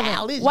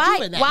intolerant. is Why?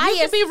 doing that. Why You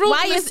can is be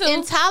why ruthless is too.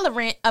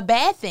 intolerant a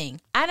bad thing?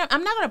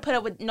 I'm not gonna put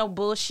up with no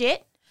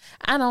bullshit.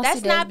 I don't That's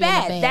see that not being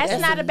a bad. That's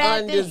thing. not a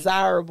bad thing.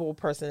 Undesirable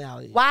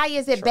personality. Why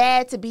is it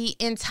bad to be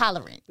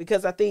intolerant?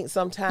 Because I think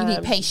sometimes You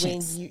need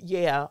patience. when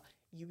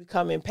you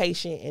become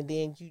impatient and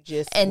then you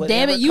just And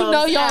damn it, whatever you know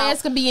comes your out-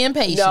 ass can be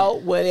impatient. No,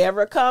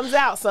 whatever comes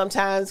out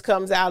sometimes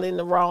comes out in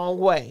the wrong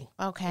way.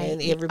 Okay,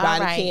 And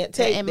everybody All right. can't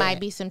take It that. might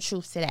be some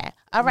truth to that.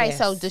 All right,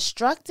 so Yes.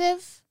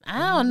 destructive.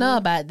 I don't know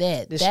about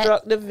that.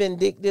 Destructive,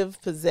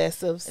 vindictive,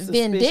 possessive,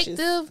 suspicious.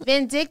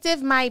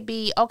 Vindictive might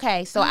be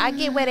okay. So I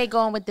get where they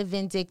going with the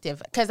vindictive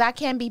because I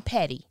can be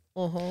petty.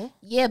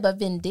 Yeah, but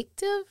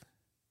vindictive?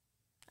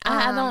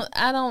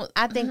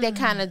 I think they're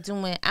kind of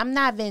doing. I'm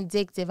not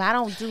vindictive. I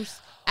don't do.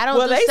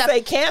 Well, do they stuff,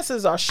 say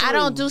cancers are shrewd. I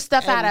don't do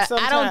stuff out of.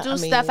 I don't do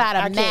stuff out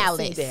of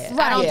malice.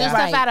 I don't do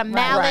stuff out of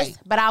malice.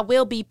 But I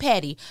will be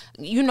petty.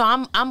 You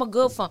know, I'm a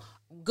good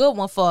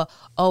one for.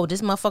 Oh,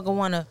 this motherfucker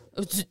wanna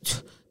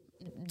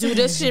do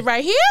this shit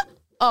right here.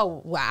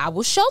 Oh, well, I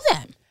will show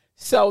them.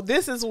 So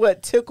this is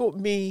what tickled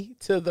me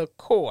to the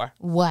core.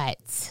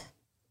 What?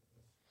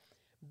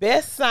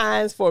 Best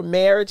signs for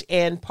marriage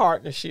and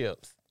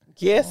partnerships.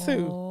 Guess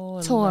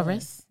who?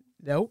 Taurus.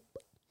 Nope.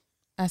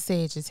 I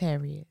said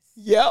Sagittarius.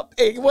 Yep.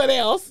 And what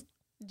else?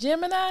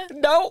 Gemini?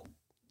 Nope.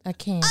 A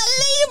Cancer.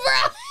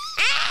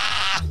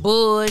 A Libra.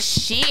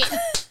 Bullshit.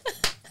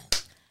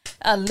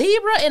 A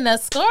Libra and a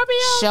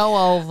Scorpio? Show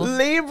over.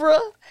 Libra.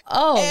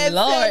 Oh, and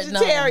Lord,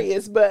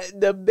 Sagittarius, no. But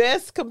the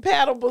best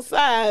compatible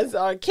signs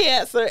are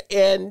Cancer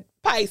and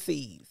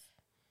Pisces.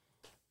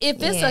 If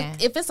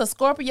it's a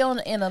Scorpio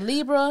and a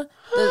Libra,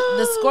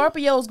 the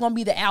Scorpio is gonna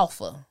be the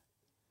alpha.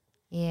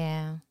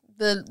 Yeah.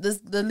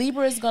 The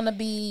Libra is gonna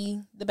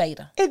be the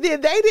beta. And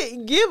then they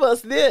didn't give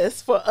us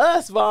this for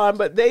us, Vaughn,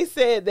 but they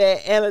said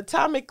that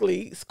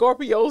anatomically,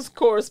 Scorpios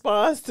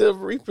corresponds to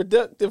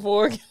reproductive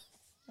organs.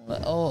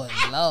 Oh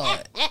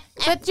Lord!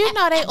 But you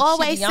know they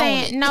always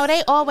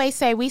they always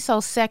say we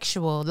so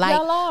sexual. Like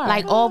y'all are.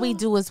 Like all we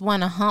do is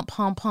want to hump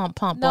all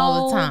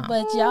the time.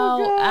 But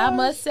y'all, I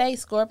must say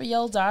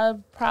Scorpios are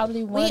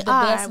probably one of the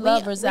best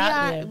lovers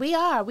out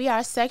there. We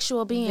are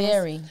sexual beings.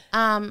 Very.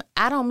 I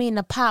don't mean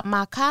to pop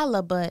my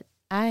collar, but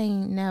I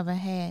ain't never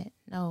had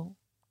no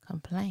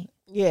complaint.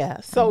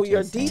 Yeah. So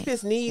your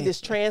deepest need is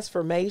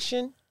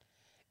transformation,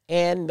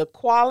 and the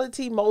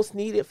quality most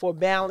needed for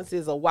balance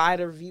is a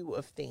wider view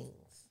of things.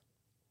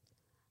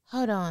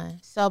 Hold on.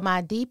 So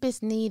my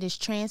deepest need is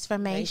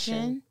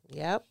transformation.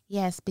 Yep.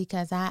 Yes,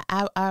 because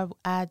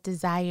I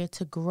desire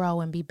to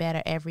grow and be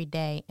better every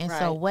day. And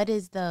so what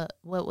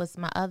was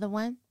my other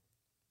one?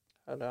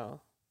 Hold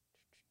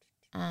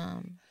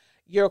on.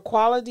 Your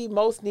quality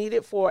most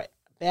needed for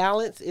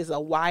balance is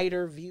a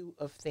wider view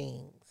of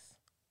things.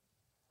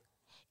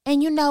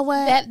 And you know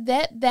what?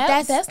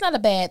 That's not a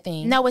bad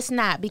thing. No, it's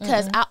not,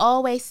 because I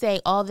always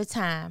say all the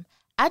time,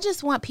 I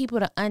just want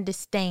people to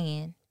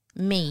understand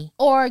me,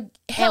 or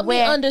help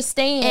me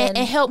understand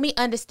and help me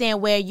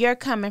understand where you're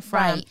coming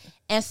from,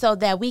 and so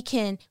that we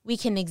can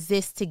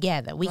exist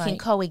together. We can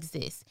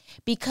coexist,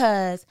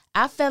 because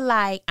I feel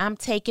like I'm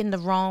taken the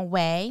wrong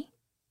way,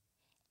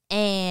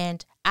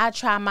 and I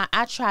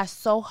try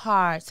so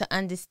hard to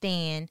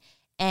understand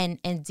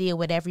and deal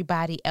with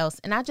everybody else,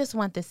 and I just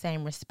want the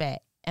same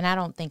respect, and I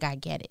don't think I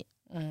get it.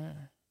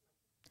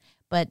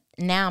 But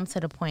now I'm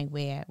to the point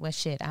where, well,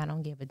 shit, I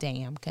don't give a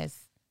damn, because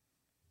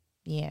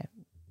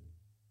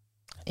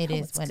it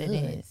is what it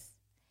is.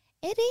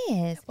 It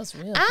is. What's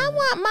real? I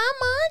want my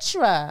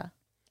mantra.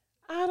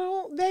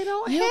 They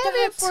don't have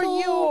it for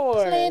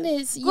yours.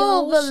 Planets,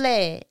 Google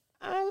it.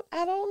 I don't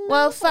know.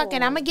 Well, fuck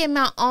it. I'm going to get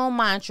my own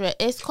mantra.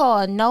 It's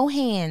called No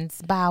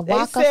Hands by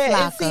Waka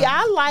Flocka. See,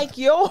 I like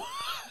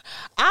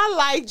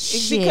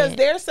because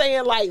they're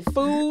saying like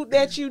food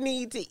that you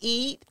need to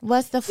eat.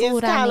 What's the food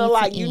it's I kind need of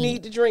like to you eat?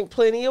 need to drink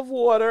plenty of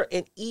water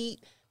and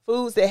eat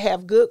foods that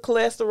have good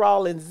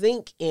cholesterol and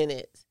zinc in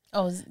it.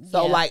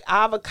 So like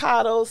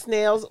avocado,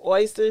 snails,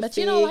 oysters, but figs,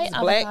 you don't like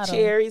black avocado.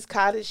 cherries,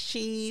 cottage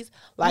cheese.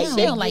 Like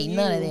they don't like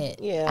none of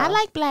that. Yeah, I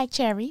like black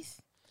cherries.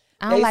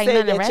 I don't they like say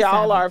none of the that rest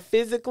y'all of them. are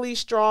physically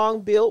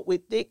strong, built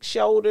with thick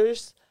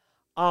shoulders,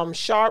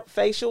 sharp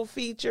facial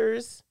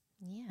features.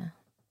 Yeah.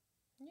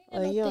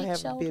 You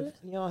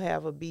don't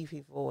have a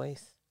beefy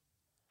voice.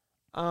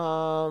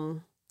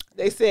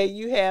 They say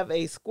you have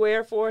a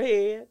square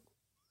forehead.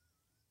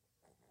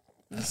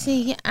 You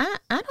see, I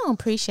don't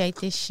appreciate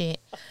this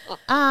shit.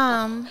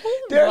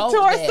 Their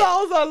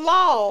torsos are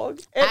long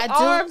and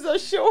arms are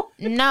short.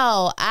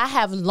 No, I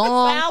have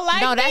long. Sound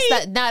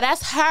like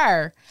that's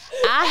her.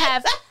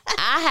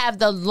 I have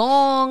the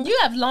long. You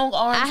have long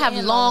arms. I have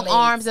long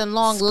arms and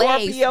long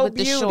legs with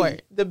the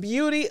short. The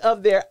beauty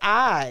of their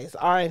eyes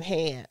are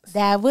enhanced.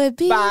 That would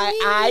be by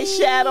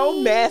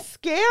eyeshadow,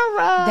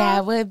 mascara.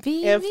 That would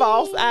be and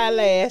false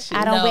eyelashes.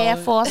 I don't wear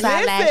false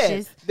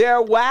eyelashes.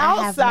 Their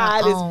wild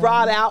side is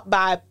brought out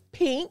by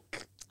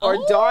pink or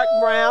dark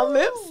brown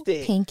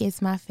lipstick. Pink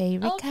is my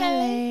favorite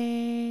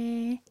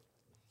color.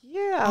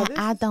 Yeah,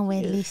 I don't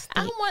wear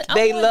lipstick.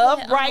 They love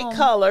bright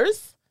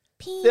colors,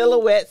 pink,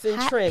 silhouettes,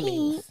 and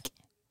trimmings. Pink.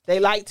 They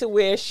like to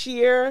wear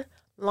sheer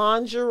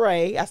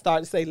lingerie. I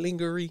started to say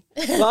lingerie.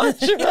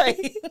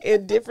 Lingerie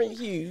in different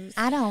hues.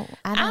 I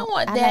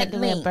want that like to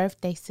wear link.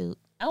 birthday suit.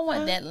 I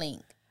want that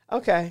link.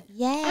 Okay.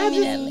 Yeah. I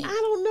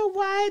don't know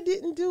why I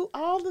didn't do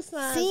all the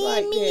signs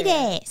Send me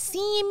that.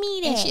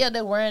 And she up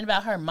there worrying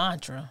about her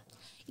mantra.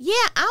 Yeah,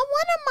 I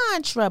want a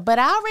mantra, but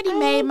I already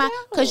made my,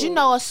 because you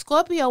know a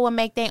Scorpio will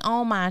make their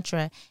own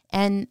mantra.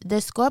 And the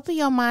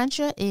Scorpio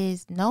mantra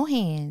is No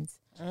Hands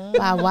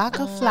by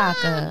Waka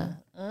Flocka.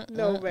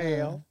 No,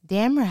 ma'am.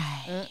 Damn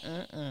right.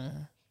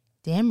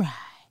 Damn right.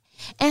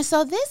 And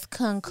so this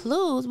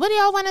concludes. What do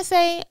y'all want to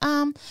say?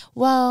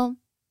 Well,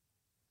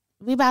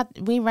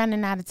 we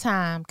running out of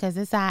time because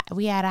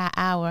we at our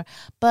hour.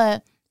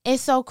 But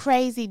it's so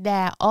crazy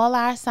that all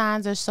our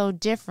signs are so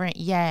different,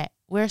 yet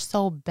we're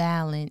so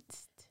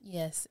balanced.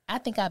 Yes, I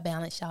think I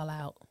balanced y'all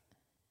out.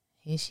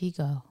 Here she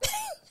go.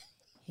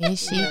 Here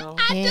she.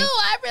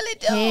 I really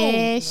do.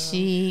 Here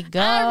she go.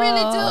 I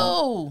really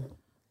do.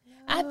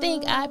 I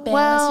think I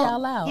balanced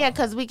y'all out. Yeah,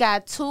 because we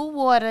got 2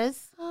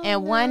 waters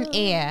and 1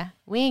 air.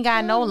 We ain't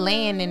got no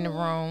land in the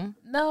room.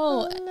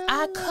 No,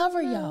 I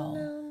cover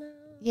y'all.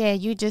 Yeah,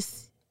 you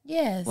just.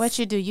 Yes. What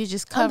you do? You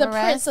just I'm cover the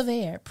us? Prince of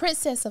Air.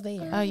 Princess of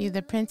Air. Oh, you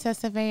the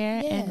Princess of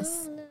Air?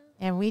 Yes.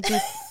 And we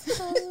just.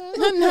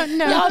 no.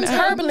 Y'all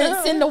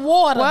turbulence in the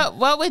water.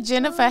 What would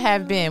Jennifer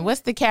have been?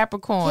 What's the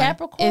Capricorn?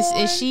 Capricorn?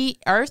 Is she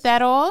Earth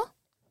at all?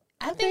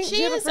 I think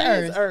she is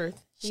Jennifer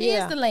Earth. She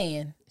is the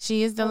land.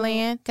 She is the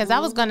land. Because I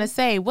was gonna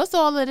say, what's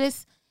all of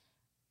this?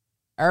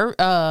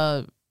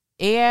 Air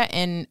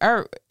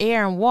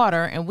and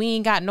water, and we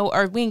ain't got no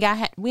earth. We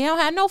don't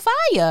have no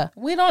fire.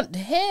 We don't.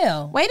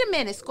 Hell. Wait a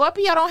minute,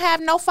 Scorpio don't have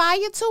no fire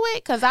to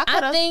it. Because I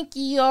think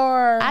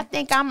you're. I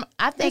think I'm.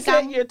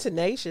 You're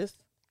tenacious.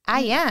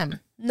 I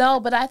am.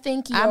 No, but I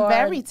think you're. I'm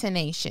very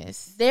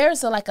tenacious.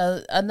 There's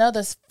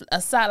another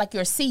side, like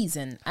your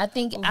season. I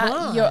think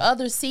your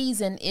other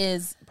season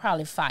is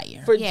probably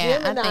fire. For Yeah,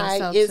 Gemini, I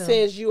think so, it too.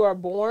 says you are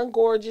born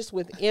gorgeous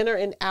with inner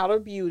and outer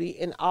beauty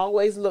and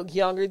always look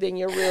younger than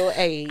your real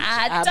age.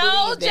 I believe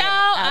told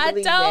y'all. What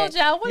did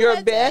I Your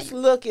tell best you?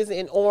 look is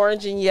in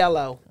orange and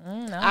yellow.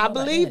 I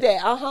believe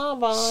that.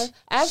 Vaughn.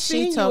 I've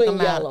seen you in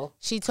yellow.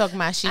 She talking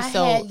about she's I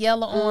so. had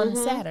yellow on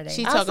Saturday.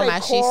 She I talking say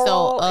about she's so.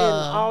 coral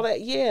and all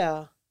that.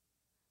 Yeah.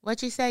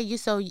 What you say? You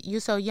so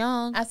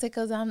young. I said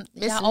because I'm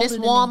Miss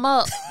Warm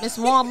Up. Miss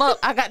Warm Up.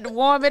 I got to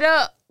warm it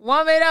up.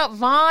 Warm it up,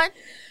 Vaughn.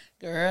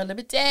 Girl, let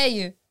me tell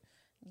you.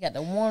 You got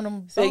to warm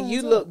them. So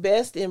you look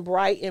best in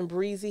bright and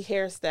breezy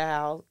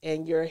hairstyle,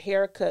 and your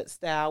haircut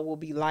style will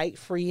be light,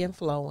 free, and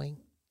flowing.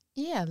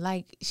 Yeah,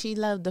 like she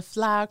loved to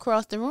fly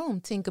across the room,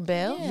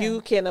 Tinkerbell. Yeah.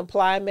 You can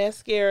apply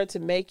mascara to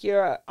make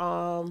your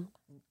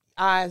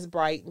eyes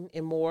brighten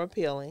and more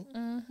appealing.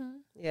 Mm-hmm.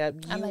 Yeah,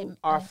 you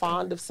are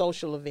fond of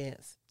social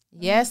events.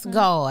 Yes,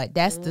 God.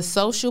 That's the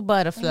social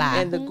butterfly.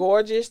 And the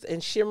gorgeous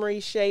and shimmery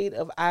shade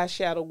of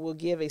eyeshadow will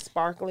give a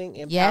sparkling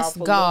and yes,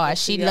 powerful God. look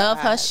She to your love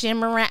her eyes.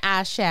 shimmering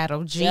eyeshadow.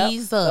 Yep.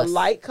 Jesus. The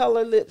light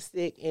color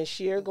lipstick and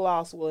sheer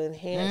gloss will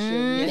enhance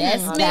your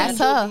That's her.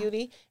 natural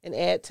beauty and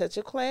add touch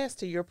of class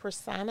to your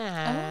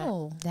persona.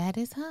 Oh, That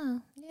is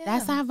her. yeah.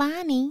 That's our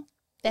Vonnie.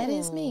 That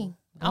is me.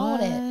 All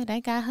that. They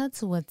got her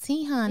to a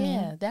T, honey.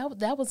 Yeah,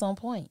 that was on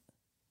point.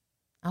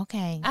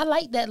 Okay. I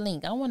like that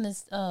link. I want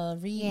to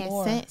read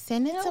more.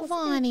 Send it to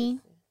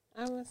Vonnie.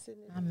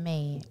 I'm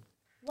mad.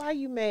 Why are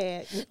you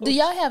mad? Do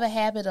y'all have a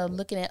habit of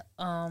looking at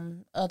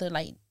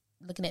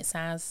looking at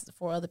signs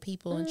for other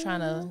people and trying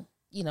to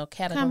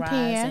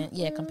categorize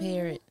Compare.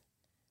 compare it?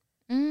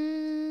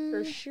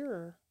 For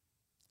sure.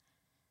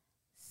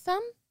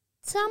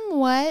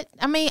 Somewhat.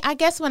 I mean, I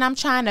guess when I'm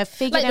trying to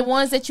figure Like the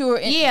ones that you're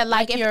in,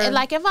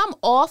 if I'm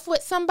off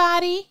with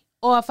somebody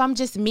or if I'm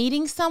just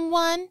meeting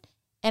someone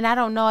and I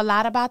don't know a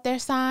lot about their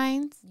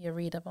signs. you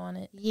read up on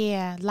it.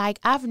 Yeah, like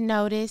I've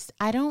noticed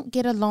I don't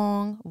get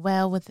along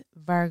well with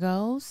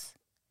Virgos.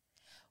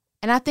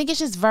 And I think it's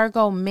just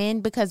Virgo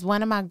men because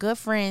one of my good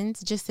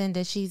friends,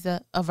 Jacinda, she's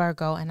a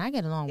Virgo and I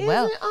get along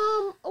well.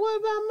 What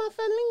about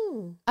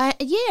Muffaline?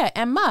 Yeah,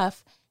 and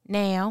Muff.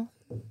 Now,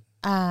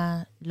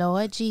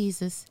 Lord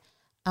Jesus.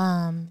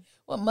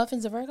 What,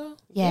 Muffin's a Virgo?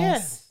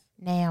 Yes.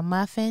 Now,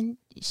 Muffin,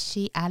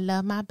 I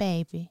love my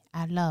baby.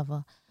 I love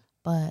her.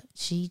 But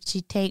she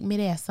take me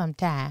there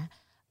sometime.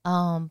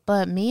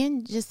 But me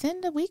and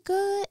Jacinda, we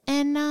good.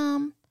 And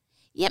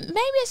yeah, maybe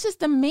it's just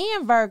the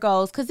men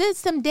Virgos, because it's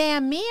some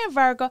damn men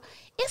Virgo.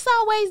 It's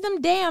always them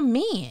damn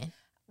men.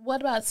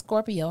 What about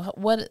Scorpio?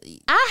 What?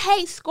 I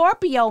hate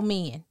Scorpio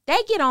men. They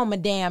get on my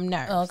damn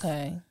nerves.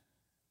 Okay.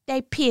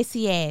 They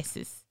pissy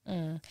asses.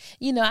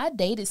 I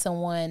dated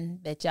someone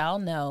that y'all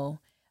know.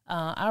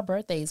 Our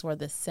birthdays were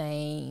the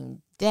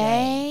same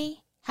day.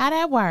 How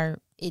that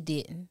work? It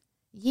didn't.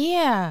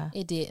 Yeah.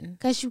 It didn't.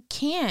 Because you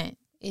can't.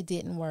 It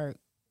didn't work.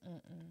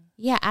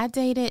 Yeah, I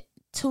dated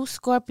 2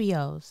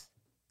 Scorpios.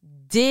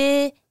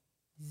 Disaster.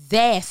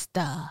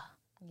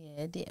 Yeah,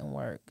 it didn't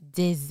work.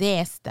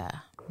 Disaster.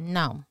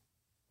 No.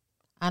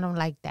 I don't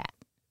like that.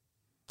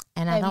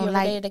 And Have I don't you ever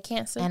like dated a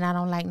Cancer? And I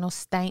don't like no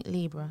stank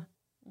Libra.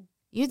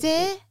 You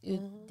did?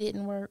 It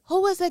didn't work.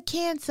 Who was a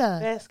Cancer?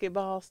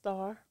 Basketball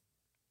star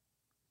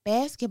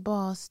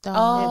Basketball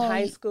star. in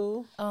high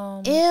school.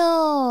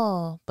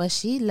 Ew. But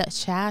she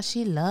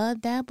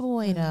loved that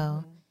boy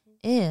though.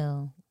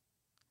 Ew.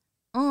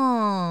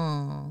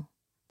 Oh.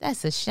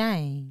 That's a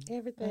shame.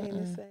 Everything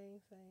the same.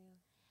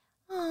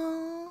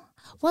 Oh.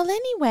 Well,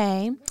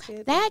 anyway,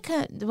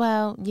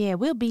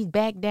 we'll be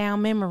back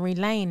down memory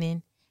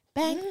lane.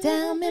 Back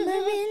down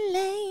memory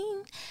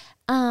lane.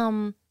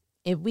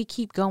 if we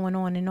keep going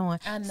on and on.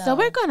 I know. So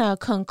we're going to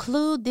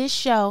conclude this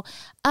show.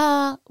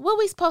 What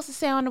we supposed to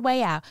say on the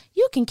way out?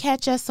 You can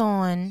catch us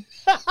on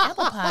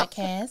Apple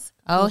Podcasts.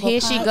 Oh, Google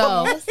here she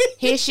go. Podcasts.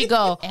 Here she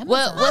go.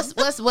 Amazon.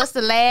 What's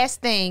the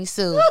last thing,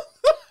 Sue?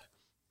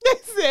 They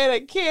said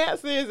a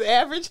Cancer is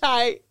average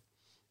height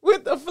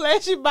with a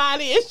fleshy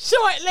body and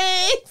short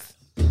legs.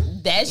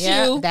 That's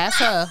Yeah, you. that's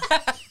her.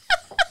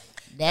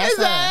 That's Does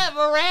I her. have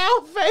a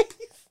round face?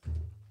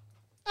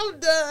 I'm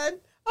done.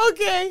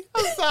 Okay,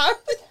 I'm sorry.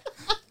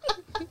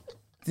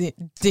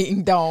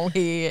 Ding dong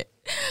head.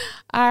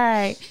 All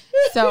right.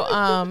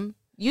 So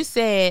you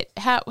said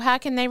how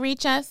can they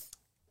reach us?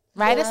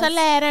 Write us a Yes.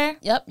 letter.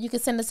 Yep, you can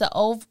send us a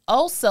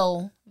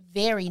also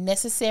very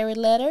necessary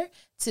letter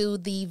to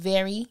the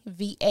very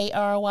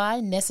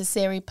VARY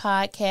necessary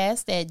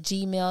podcast at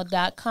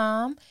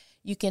gmail.com.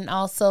 You can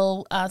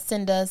also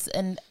send us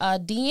and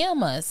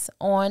DM us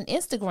on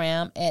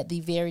Instagram at the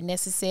very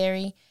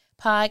necessary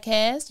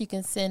podcast. You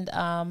can send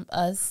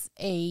us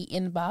a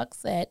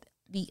inbox at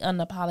the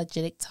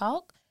unapologetic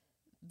talk,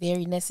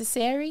 very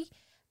necessary.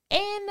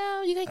 And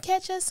you can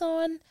catch us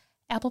on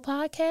Apple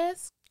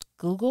Podcasts,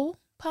 Google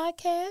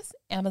Podcasts,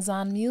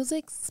 Amazon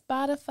Music,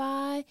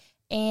 Spotify,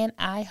 and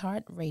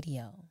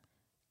iHeartRadio.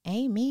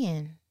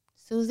 Amen.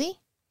 Susie,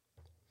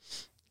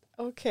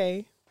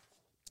 Okay.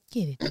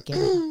 get it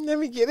together. Let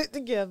me get it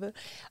together.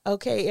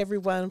 Okay,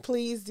 everyone,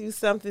 please do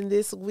something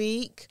this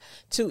week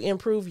to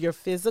improve your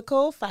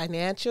physical,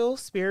 financial,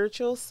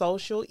 spiritual,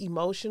 social,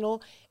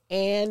 emotional,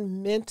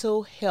 and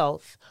mental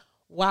health.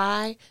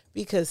 Why?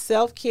 Because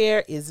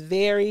self-care is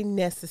very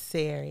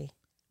necessary.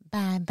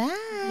 Bye-bye.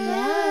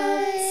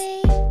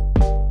 Yes.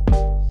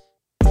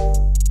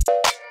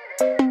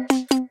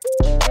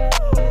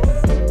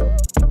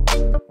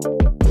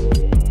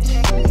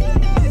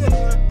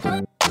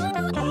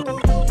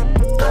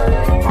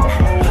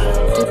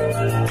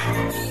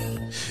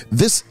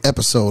 This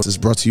episode is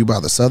brought to you by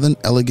the Southern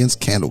Elegance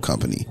Candle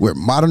Company, where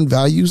modern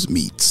values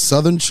meet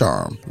Southern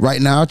charm.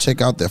 Right now, check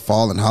out their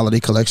fall and holiday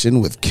collection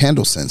with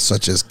candle scents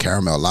such as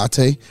caramel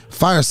latte,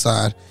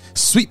 fireside,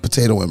 sweet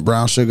potato and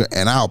brown sugar,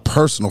 and our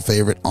personal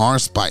favorite,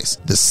 orange spice.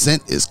 The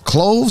scent is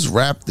cloves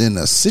wrapped in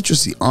a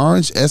citrusy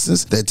orange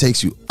essence that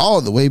takes you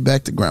all the way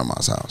back to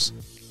grandma's house.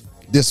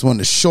 This one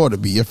is sure to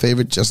be your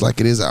favorite, just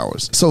like it is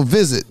ours. So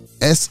visit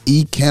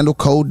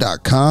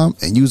secandlecode.com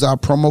and use our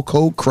promo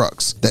code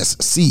CRUX, that's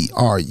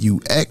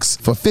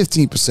CRUX, for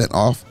 15%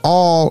 off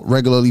all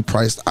regularly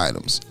priced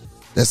items.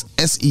 That's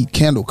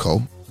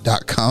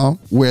secandleco.com,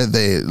 where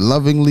they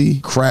lovingly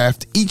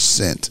craft each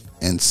scent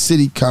and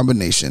city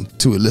combination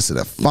to elicit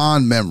a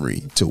fond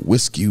memory to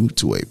whisk you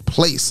to a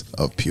place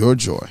of pure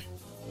joy.